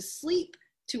going to sleep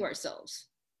to ourselves.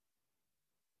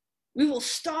 We will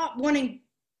stop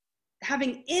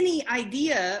having any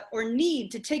idea or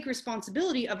need to take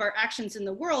responsibility of our actions in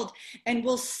the world, and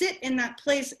we'll sit in that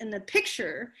place in the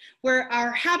picture where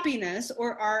our happiness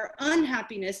or our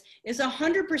unhappiness is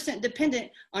 100%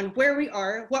 dependent on where we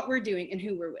are, what we're doing, and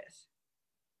who we're with.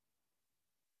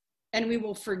 And we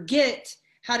will forget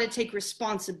how to take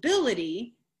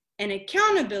responsibility and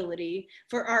accountability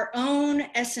for our own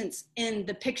essence in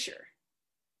the picture.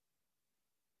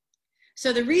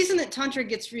 So the reason that Tantra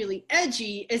gets really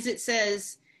edgy is it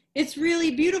says, it's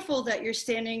really beautiful that you're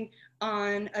standing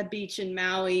on a beach in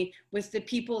Maui with the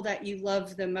people that you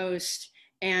love the most,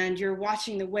 and you're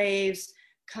watching the waves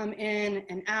come in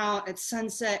and out at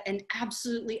sunset, and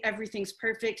absolutely everything's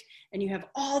perfect, and you have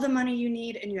all the money you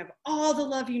need, and you have all the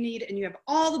love you need, and you have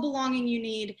all the belonging you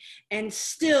need, and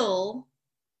still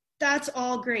that's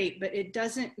all great, but it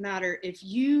doesn't matter if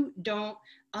you don't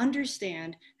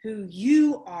understand who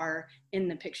you are in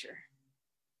the picture.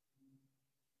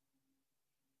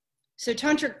 So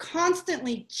Tantra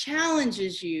constantly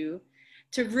challenges you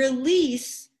to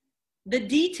release the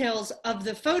details of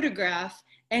the photograph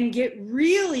and get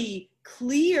really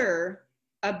clear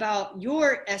about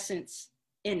your essence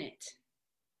in it.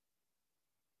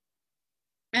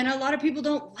 And a lot of people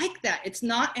don't like that. It's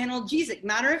not analgesic.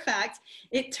 Matter of fact,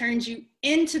 it turns you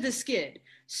into the skid.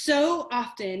 So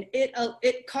often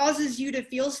it causes you to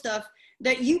feel stuff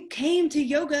that you came to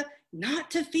yoga not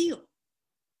to feel.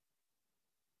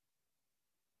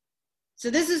 So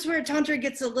this is where Tantra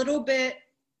gets a little bit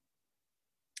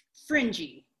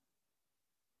fringy,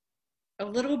 a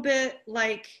little bit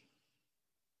like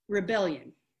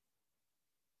rebellion,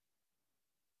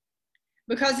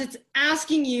 because it's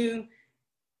asking you,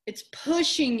 it's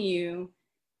pushing you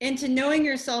into knowing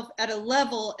yourself at a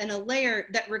level and a layer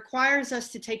that requires us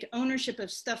to take ownership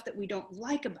of stuff that we don't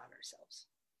like about ourselves.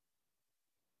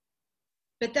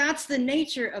 But that's the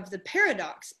nature of the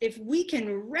paradox. If we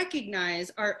can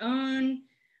recognize our own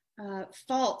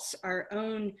faults, our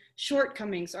own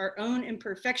shortcomings, our own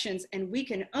imperfections, and we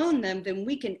can own them, then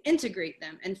we can integrate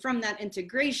them. And from that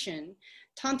integration,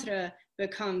 Tantra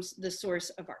becomes the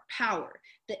source of our power.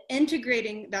 The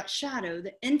integrating that shadow,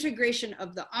 the integration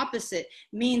of the opposite,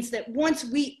 means that once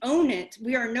we own it,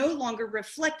 we are no longer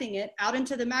reflecting it out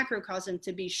into the macrocosm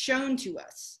to be shown to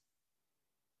us.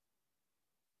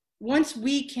 Once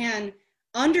we can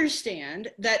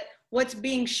understand that what's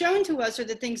being shown to us are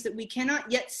the things that we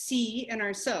cannot yet see in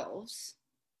ourselves,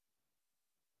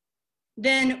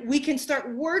 then we can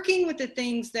start working with the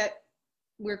things that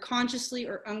we're consciously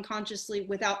or unconsciously,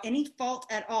 without any fault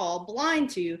at all, blind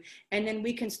to, and then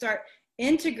we can start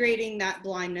integrating that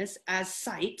blindness as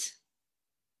sight.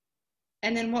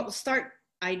 And then what will start,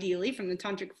 ideally, from the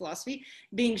tantric philosophy,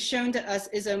 being shown to us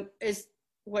is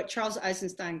what Charles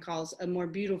Eisenstein calls a more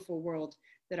beautiful world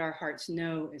that our hearts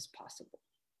know is possible.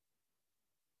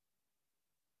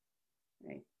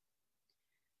 Right?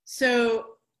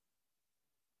 So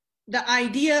the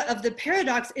idea of the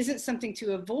paradox isn't something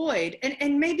to avoid.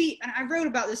 And maybe, and I wrote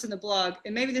about this in the blog,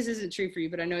 and maybe this isn't true for you,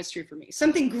 but I know it's true for me.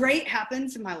 Something great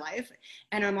happens in my life,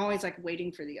 and I'm always like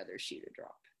waiting for the other shoe to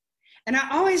drop. And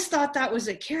I always thought that was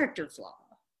a character flaw.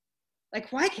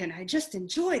 Like, why can't I just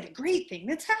enjoy the great thing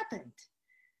that's happened?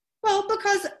 Well,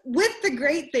 because with the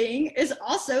great thing is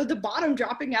also the bottom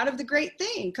dropping out of the great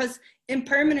thing, because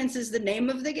impermanence is the name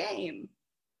of the game.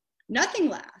 Nothing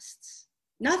lasts.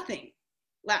 Nothing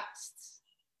lasts.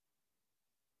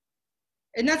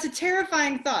 And that's a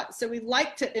terrifying thought. So we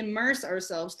like to immerse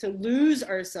ourselves, to lose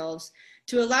ourselves,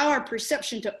 to allow our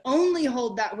perception to only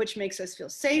hold that which makes us feel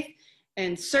safe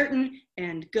and certain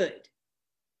and good.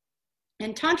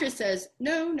 And Tantra says,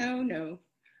 no, no, no.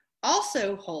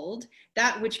 Also hold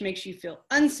that which makes you feel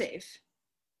unsafe,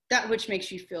 that which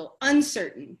makes you feel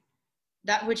uncertain,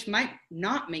 that which might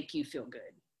not make you feel good.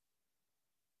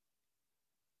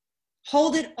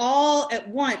 Hold it all at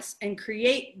once and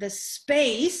create the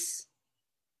space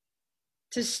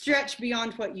to stretch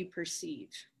beyond what you perceive.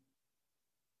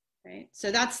 Right?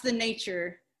 So that's the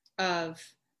nature of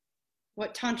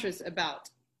what Tantra is about.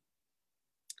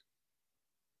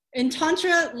 In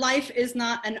Tantra, life is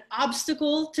not an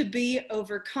obstacle to be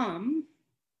overcome.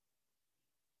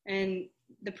 And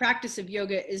the practice of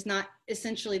yoga is not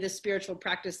essentially the spiritual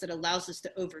practice that allows us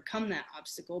to overcome that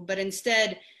obstacle, but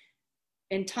instead,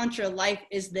 in Tantra, life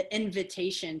is the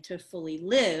invitation to fully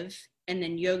live, and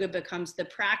then yoga becomes the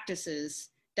practices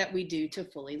that we do to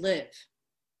fully live.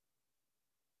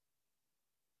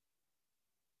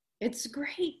 It's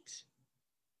great.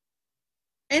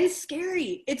 And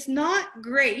scary. It's not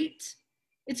great.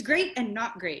 It's great and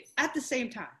not great at the same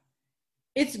time.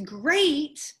 It's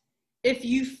great if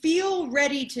you feel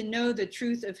ready to know the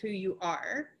truth of who you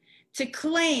are, to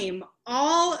claim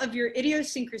all of your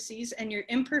idiosyncrasies and your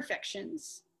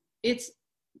imperfections. It's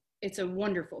a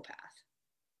wonderful path.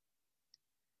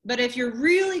 But if you're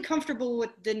really comfortable with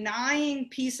denying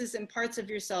pieces and parts of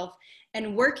yourself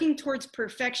and working towards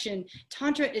perfection,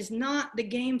 Tantra is not the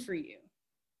game for you.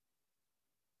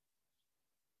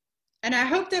 And I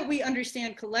hope that we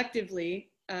understand collectively,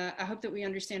 I hope that we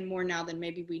understand more now than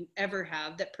maybe we ever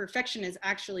have, that perfection is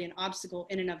actually an obstacle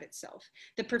in and of itself.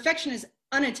 The perfection is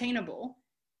unattainable,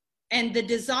 and the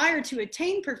desire to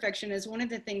attain perfection is one of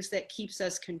the things that keeps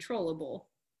us controllable.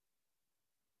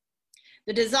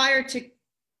 The desire to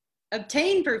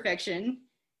obtain perfection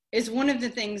is one of the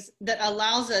things that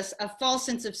allows us a false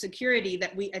sense of security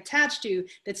that we attach to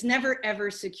that's never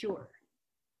ever secure.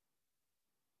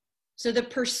 So the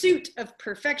pursuit of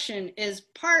perfection is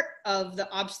part of the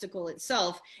obstacle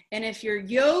itself. And if your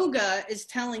yoga is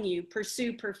telling you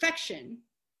pursue perfection,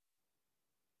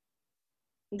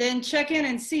 then check in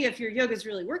and see if your yoga is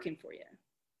really working for you.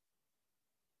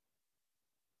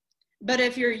 But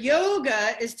if your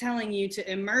yoga is telling you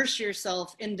to immerse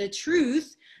yourself in the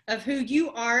truth of who you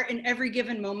are in every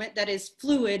given moment that is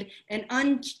fluid and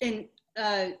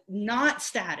not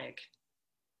static,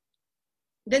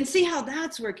 then see how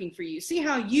that's working for you. See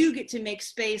how you get to make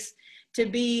space to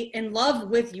be in love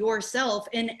with yourself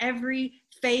in every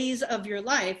phase of your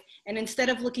life. And instead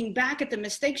of looking back at the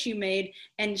mistakes you made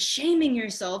and shaming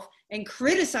yourself and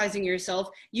criticizing yourself,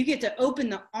 you get to open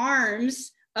the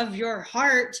arms of your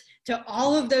heart to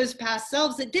all of those past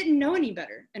selves that didn't know any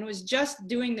better and was just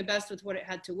doing the best with what it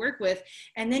had to work with.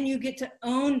 And then you get to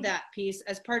own that piece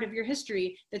as part of your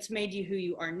history that's made you who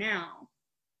you are now.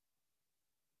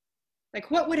 Like,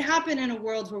 what would happen in a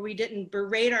world where we didn't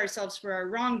berate ourselves for our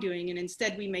wrongdoing, and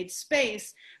instead we made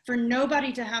space for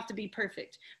nobody to have to be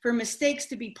perfect, for mistakes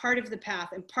to be part of the path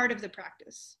and part of the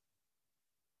practice?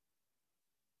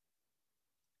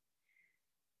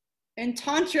 In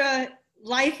Tantra,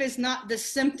 life is not the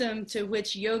symptom to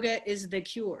which yoga is the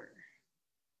cure.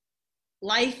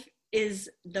 Life is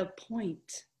the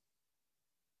point.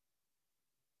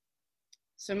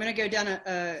 So I'm going to go down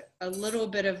a little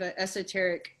bit of an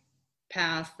esoteric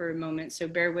path for a moment, so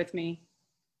bear with me.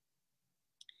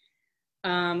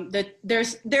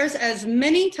 There's as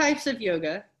many types of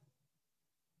yoga,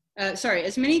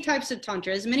 as many types of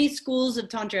Tantra, as many schools of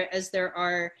Tantra as there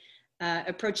are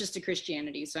approaches to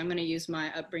Christianity. So I'm going to use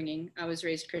my upbringing. I was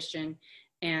raised Christian,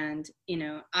 and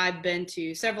I've been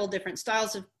to several different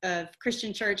styles of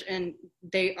Christian church, and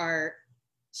they are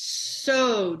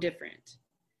so different.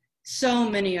 So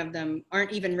many of them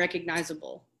aren't even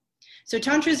recognizable. So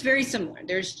Tantra is very similar.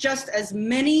 There's just as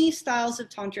many styles of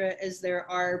Tantra as there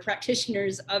are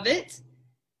practitioners of it,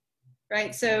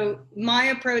 right? So my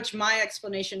approach, my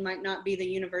explanation might not be the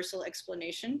universal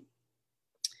explanation.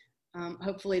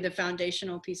 Hopefully the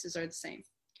foundational pieces are the same.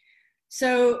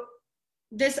 So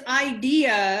this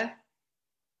idea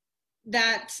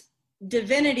that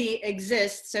divinity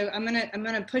exists, so I'm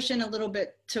gonna push in a little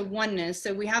bit to oneness.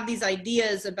 So we have these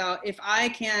ideas about if I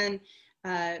can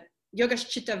yogas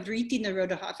chitta vritti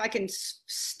nirodha, if I can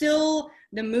still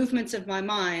the movements of my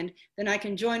mind, then I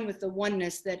can join with the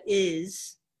oneness that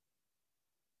is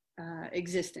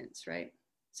existence, right?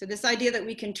 So this idea that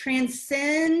we can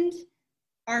transcend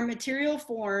our material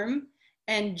form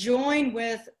and join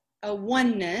with a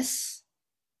oneness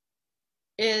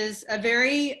is a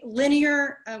very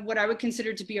linear, what I would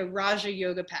consider to be a Raja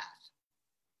Yoga path.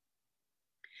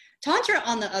 Tantra,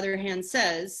 on the other hand,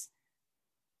 says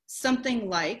something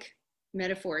like,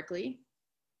 metaphorically,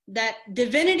 that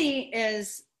divinity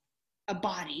is a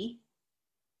body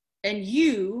and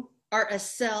you are a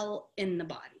cell in the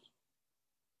body.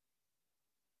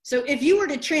 So if you were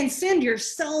to transcend your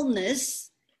cellness,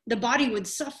 the body would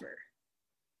suffer.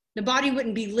 The body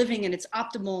wouldn't be living in its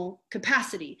optimal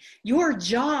capacity. Your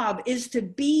job is to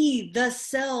be the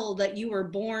cell that you were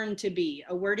born to be.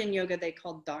 A word in yoga they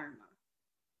call dharma.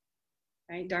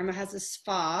 Right? Dharma has a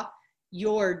sva,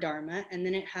 your dharma, and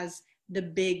then it has the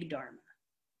big dharma.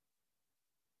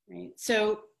 Right?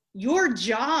 So your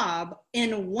job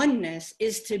in oneness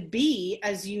is to be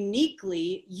as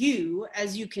uniquely you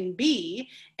as you can be,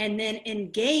 and then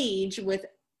engage with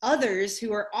others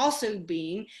who are also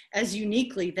being as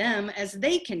uniquely them as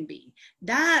they can be.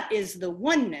 That is the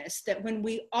oneness, that when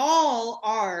we all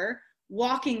are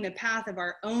walking the path of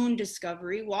our own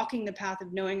discovery, walking the path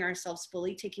of knowing ourselves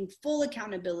fully, taking full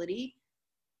accountability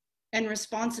and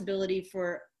responsibility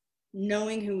for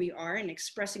knowing who we are and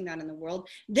expressing that in the world,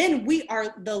 then we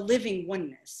are the living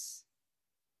oneness.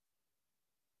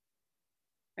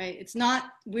 Right? It's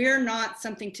not, we're not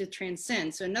something to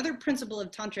transcend. So another principle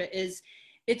of Tantra is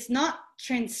it's not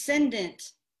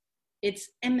transcendent, it's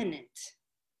immanent.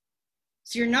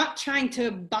 So you're not trying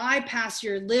to bypass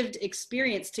your lived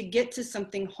experience to get to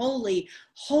something holy.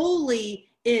 Holy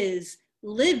is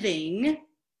living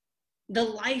the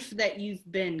life that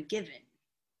you've been given.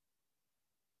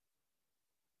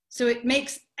 So it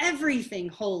makes everything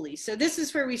holy. So this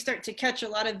is where we start to catch a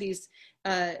lot of these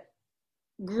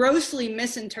grossly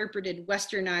misinterpreted,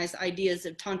 westernized ideas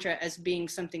of Tantra as being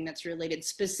something that's related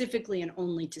specifically and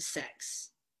only to sex.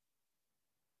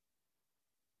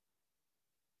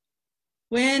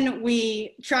 When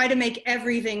we try to make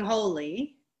everything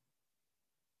holy,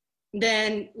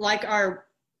 then like our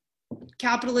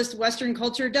capitalist Western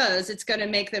culture does, it's going to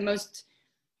make the most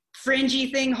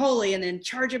fringy thing holy and then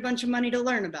charge a bunch of money to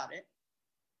learn about it.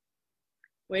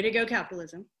 Way to go,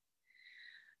 capitalism.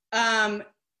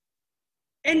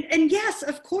 And yes,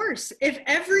 of course, if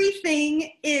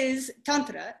everything is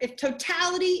Tantra, if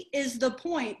totality is the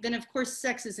point, then of course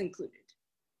sex is included.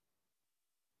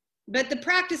 But the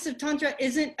practice of Tantra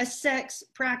isn't a sex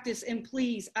practice, and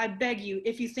please, I beg you,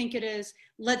 if you think it is,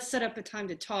 let's set up a time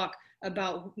to talk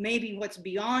about maybe what's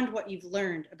beyond what you've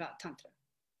learned about Tantra.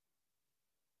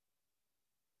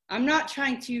 I'm not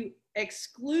trying to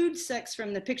exclude sex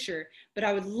from the picture, but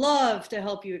I would love to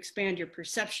help you expand your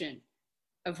perception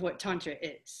of what Tantra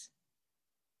is.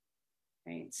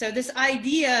 Right? So this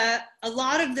idea, a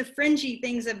lot of the fringy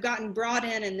things have gotten brought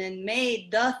in and then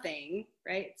made the thing,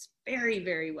 right? It's very,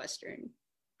 very Western.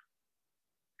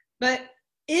 But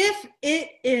if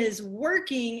it is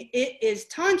working, it is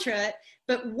Tantra,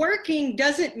 but working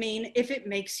doesn't mean if it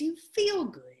makes you feel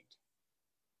good.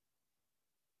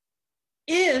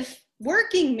 If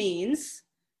working means,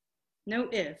 no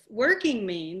if, working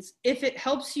means if it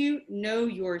helps you know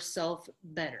yourself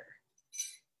better.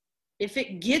 If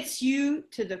it gets you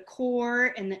to the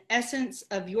core and the essence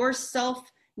of your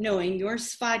self-knowing, your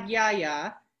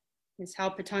svadhyaya, is how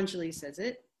Patanjali says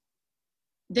it,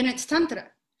 then it's Tantra.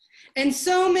 And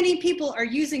so many people are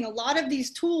using a lot of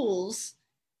these tools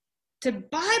to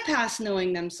bypass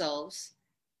knowing themselves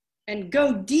and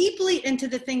go deeply into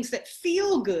the things that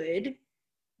feel good,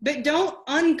 but don't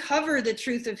uncover the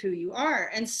truth of who you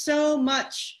are. And so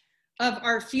much of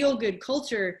our feel-good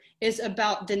culture is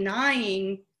about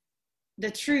denying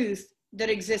the truth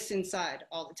that exists inside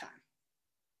all the time.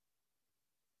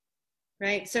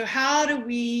 Right? So how do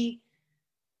we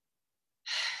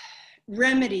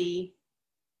remedy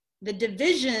the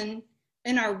division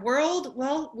in our world?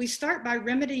 Well, we start by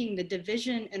remedying the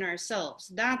division in ourselves.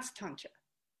 That's Tantra.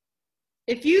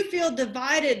 If you feel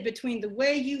divided between the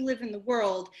way you live in the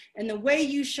world and the way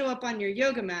you show up on your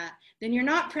yoga mat, then you're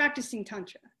not practicing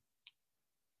Tantra.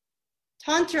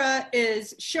 Tantra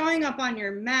is showing up on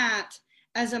your mat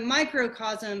as a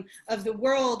microcosm of the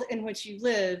world in which you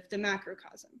live, the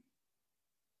macrocosm.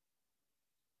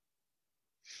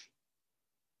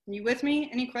 Are you with me?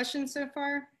 Any questions so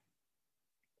far?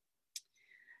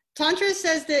 Tantra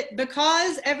says that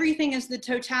because everything is the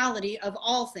totality of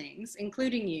all things,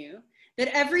 including you, that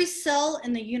every cell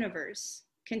in the universe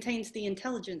contains the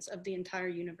intelligence of the entire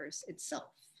universe itself.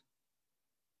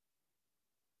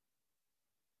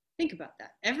 Think about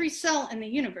that. Every cell in the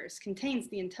universe contains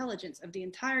the intelligence of the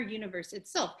entire universe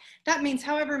itself. That means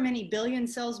however many billion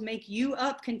cells make you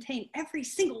up contain, every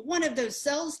single one of those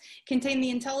cells contain the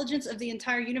intelligence of the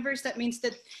entire universe. That means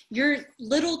that your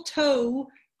little toe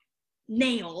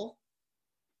nail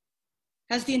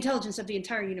has the intelligence of the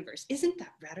entire universe. Isn't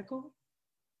that radical?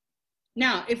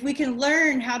 Now, if we can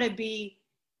learn how to be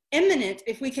immanent,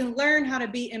 if we can learn how to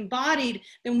be embodied,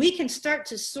 then we can start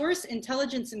to source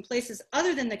intelligence in places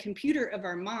other than the computer of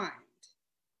our mind.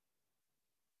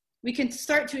 We can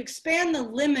start to expand the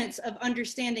limits of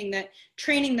understanding that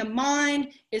training the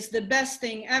mind is the best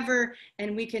thing ever,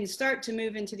 and we can start to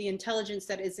move into the intelligence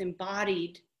that is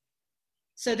embodied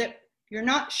so that you're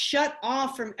not shut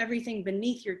off from everything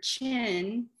beneath your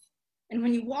chin. And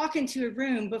when you walk into a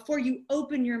room, before you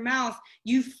open your mouth,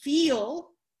 you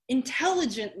feel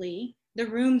intelligently the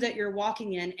room that you're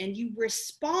walking in, and you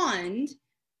respond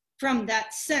from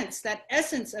that sense, that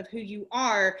essence of who you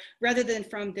are, rather than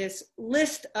from this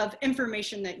list of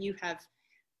information that you have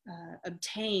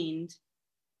obtained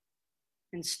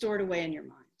and stored away in your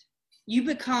mind. You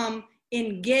become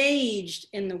engaged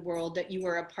in the world that you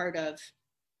are a part of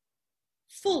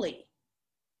fully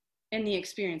in the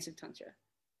experience of Tantra,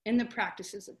 in the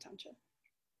practices of Tantra.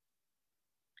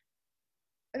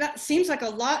 That seems like a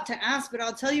lot to ask, but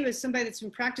I'll tell you, as somebody that's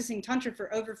been practicing Tantra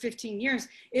for over 15 years,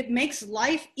 it makes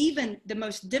life, even the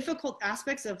most difficult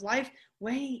aspects of life,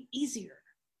 way easier.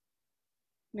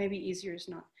 Maybe easier is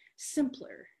not,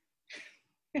 simpler.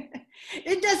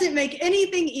 It doesn't make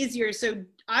anything easier, so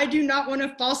I do not want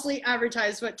to falsely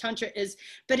advertise what Tantra is,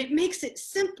 but it makes it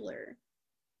simpler.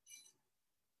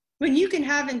 When you can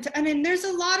have, I mean, there's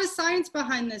a lot of science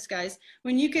behind this, guys.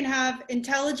 When you can have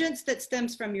intelligence that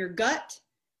stems from your gut,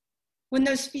 when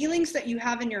those feelings that you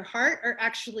have in your heart are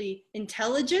actually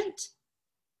intelligent,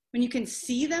 when you can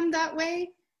see them that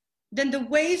way, then the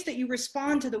ways that you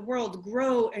respond to the world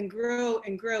grow and grow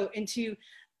and grow into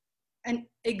an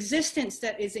existence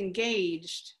that is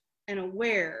engaged and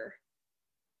aware.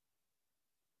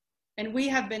 And we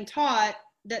have been taught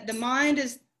that the mind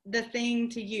is the thing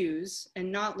to use and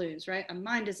not lose, right? A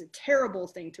mind is a terrible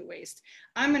thing to waste.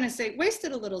 I'm going to say, waste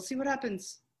it a little, see what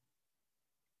happens.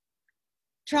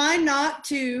 Try not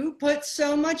to put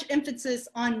so much emphasis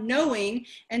on knowing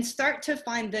and start to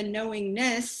find the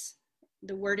knowingness.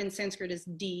 The word in Sanskrit is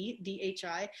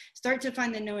D-H-I. Start to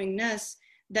find the knowingness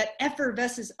that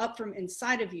effervesces up from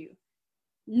inside of you.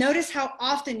 Notice how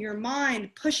often your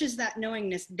mind pushes that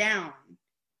knowingness down,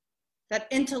 that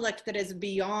intellect that is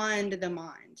beyond the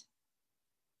mind.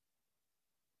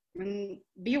 And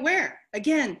be aware.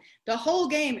 Again, the whole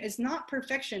game is not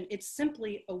perfection. It's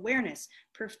simply awareness.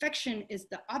 Perfection is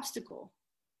the obstacle.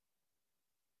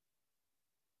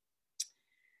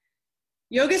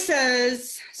 Tantra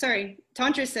says,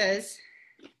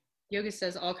 yoga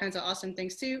says all kinds of awesome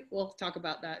things too. We'll talk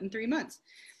about that in 3 months.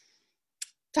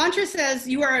 Tantra says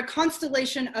you are a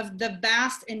constellation of the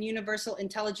vast and universal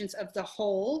intelligence of the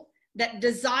whole that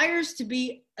desires to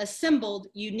be assembled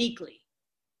uniquely.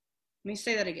 Let me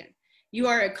say that again. You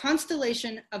are a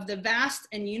constellation of the vast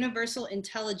and universal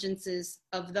intelligences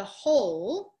of the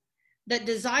whole that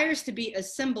desires to be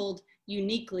assembled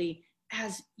uniquely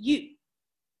as you.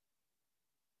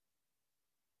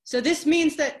 So this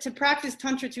means that to practice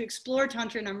Tantra, to explore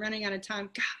Tantra, and I'm running out of time,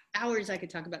 God, hours I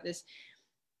could talk about this.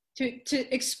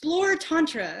 To explore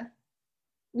Tantra,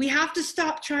 we have to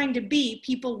stop trying to be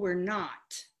people we're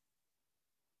not.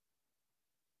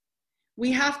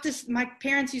 We have to, my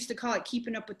parents used to call it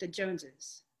keeping up with the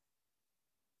Joneses.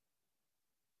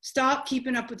 Stop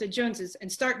keeping up with the Joneses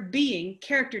and start being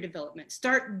character development.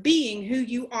 Start being who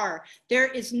you are. There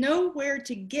is nowhere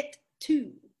to get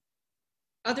to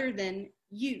other than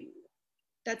you.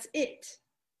 That's it.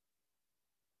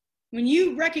 When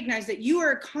you recognize that you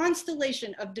are a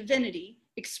constellation of divinity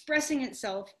expressing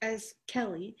itself as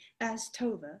Kelly, as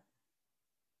Tova,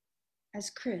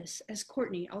 as Chris, as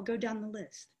Courtney, I'll go down the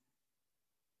list.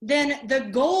 Then the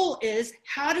goal is,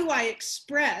 how do I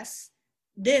express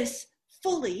this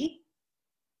fully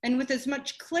and with as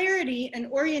much clarity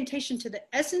and orientation to the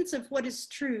essence of what is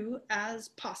true as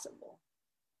possible?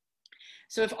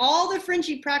 So if all the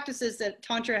fringy practices that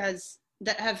Tantra has,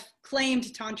 that have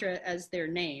claimed Tantra as their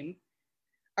name,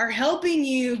 are helping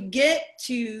you get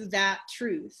to that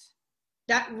truth,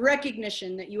 that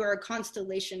recognition that you are a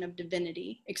constellation of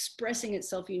divinity expressing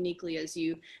itself uniquely as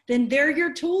you, then they're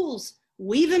your tools.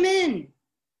 Weave them in.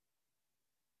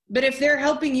 But if they're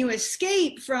helping you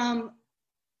escape from,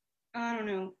 I don't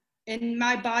know, in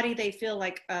my body, they feel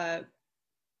like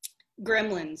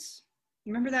gremlins.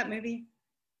 Remember that movie?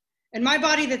 In my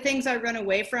body, the things I run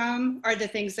away from are the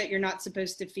things that you're not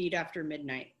supposed to feed after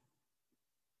midnight.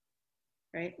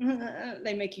 Right?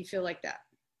 They make you feel like that.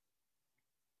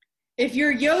 If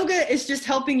your yoga is just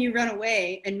helping you run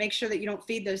away and make sure that you don't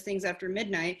feed those things after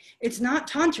midnight, it's not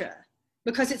Tantra,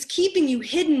 because it's keeping you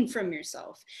hidden from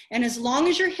yourself. And as long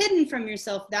as you're hidden from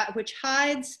yourself, that which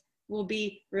hides will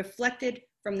be reflected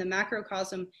from the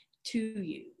macrocosm to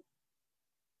you.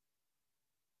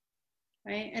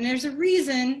 Right? And there's a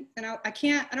reason, and I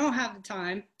don't have the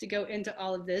time to go into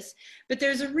all of this, but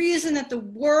there's a reason that the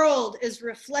world is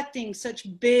reflecting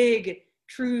such big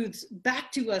truths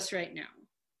back to us right now.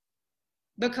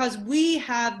 Because we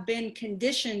have been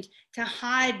conditioned to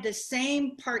hide the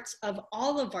same parts of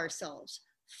all of ourselves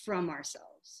from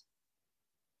ourselves.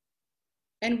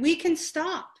 And we can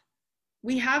stop.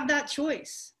 We have that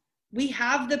choice. We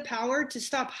have the power to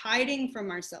stop hiding from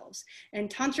ourselves.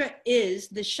 And Tantra is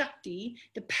the Shakti,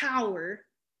 the power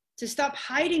to stop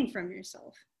hiding from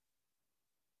yourself.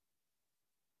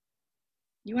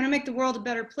 You want to make the world a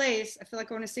better place? I feel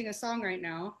like I want to sing a song right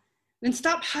now. Then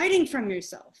stop hiding from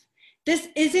yourself. This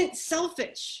isn't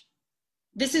selfish.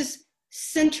 This is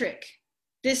centric.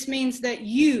 This means that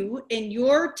you, in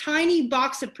your tiny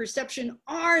box of perception,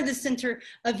 are the center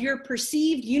of your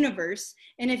perceived universe.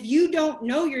 And if you don't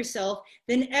know yourself,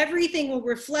 then everything will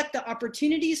reflect the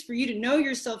opportunities for you to know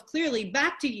yourself clearly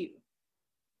back to you.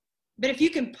 But if you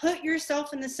can put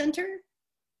yourself in the center,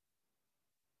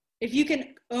 if you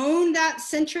can own that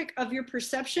centric of your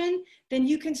perception, then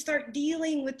you can start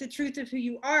dealing with the truth of who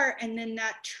you are. And then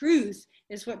that truth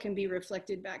is what can be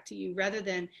reflected back to you rather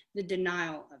than the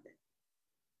denial of it.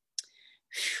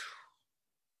 Whew.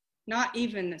 Not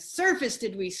even the surface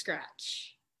did we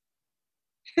scratch.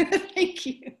 Thank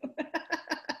you.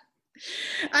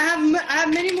 I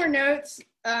have many more notes.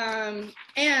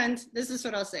 And this is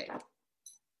what I'll say.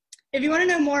 If you want to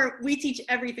know more, we teach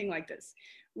everything like this.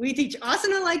 We teach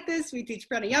asana like this, we teach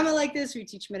pranayama like this, we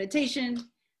teach meditation.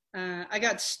 I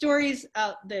got stories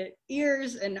out the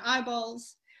ears and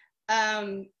eyeballs.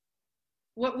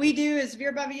 What we do is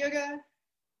Virabhava Yoga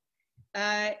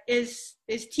is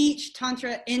teach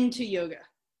Tantra into yoga.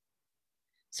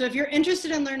 So if you're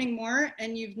interested in learning more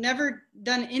and you've never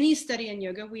done any study in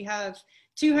yoga, we have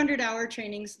 200-hour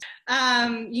trainings. You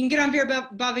can get on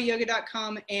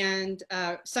virabhavayoga.com and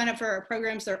sign up for our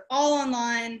programs. They're all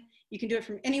online. You can do it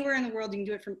from anywhere in the world. You can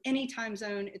do it from any time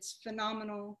zone. It's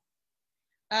phenomenal.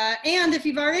 And if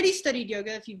you've already studied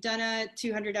yoga, if you've done a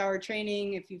 200-hour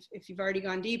training, if you've already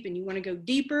gone deep and you want to go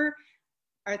deeper,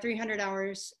 our 300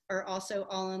 hours are also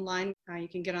all online. You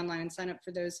can get online and sign up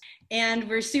for those. And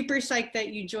we're super psyched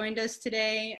that you joined us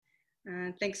today.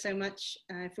 Thanks so much.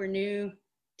 If we're new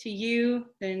to you,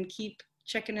 then keep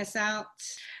checking us out.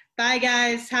 Bye,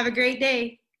 guys. Have a great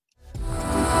day.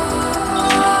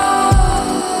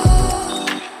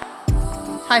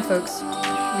 Hi, folks.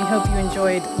 We hope you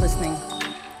enjoyed listening.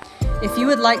 If you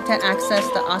would like to access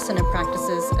the asana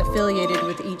practices affiliated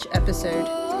with each episode,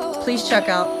 please check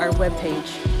out our webpage,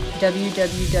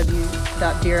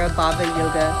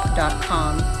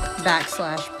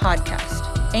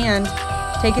 www.virabhavayoga.com/podcast, and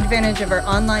take advantage of our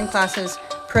online classes,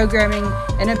 programming,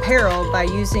 and apparel by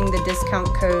using the discount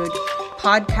code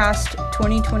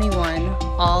podcast2021,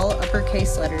 all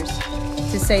uppercase letters,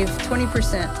 to save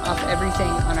 20% off everything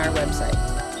on our website.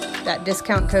 That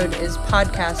discount code is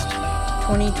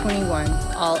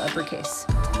podcast2021, all uppercase.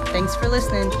 Thanks for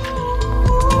listening.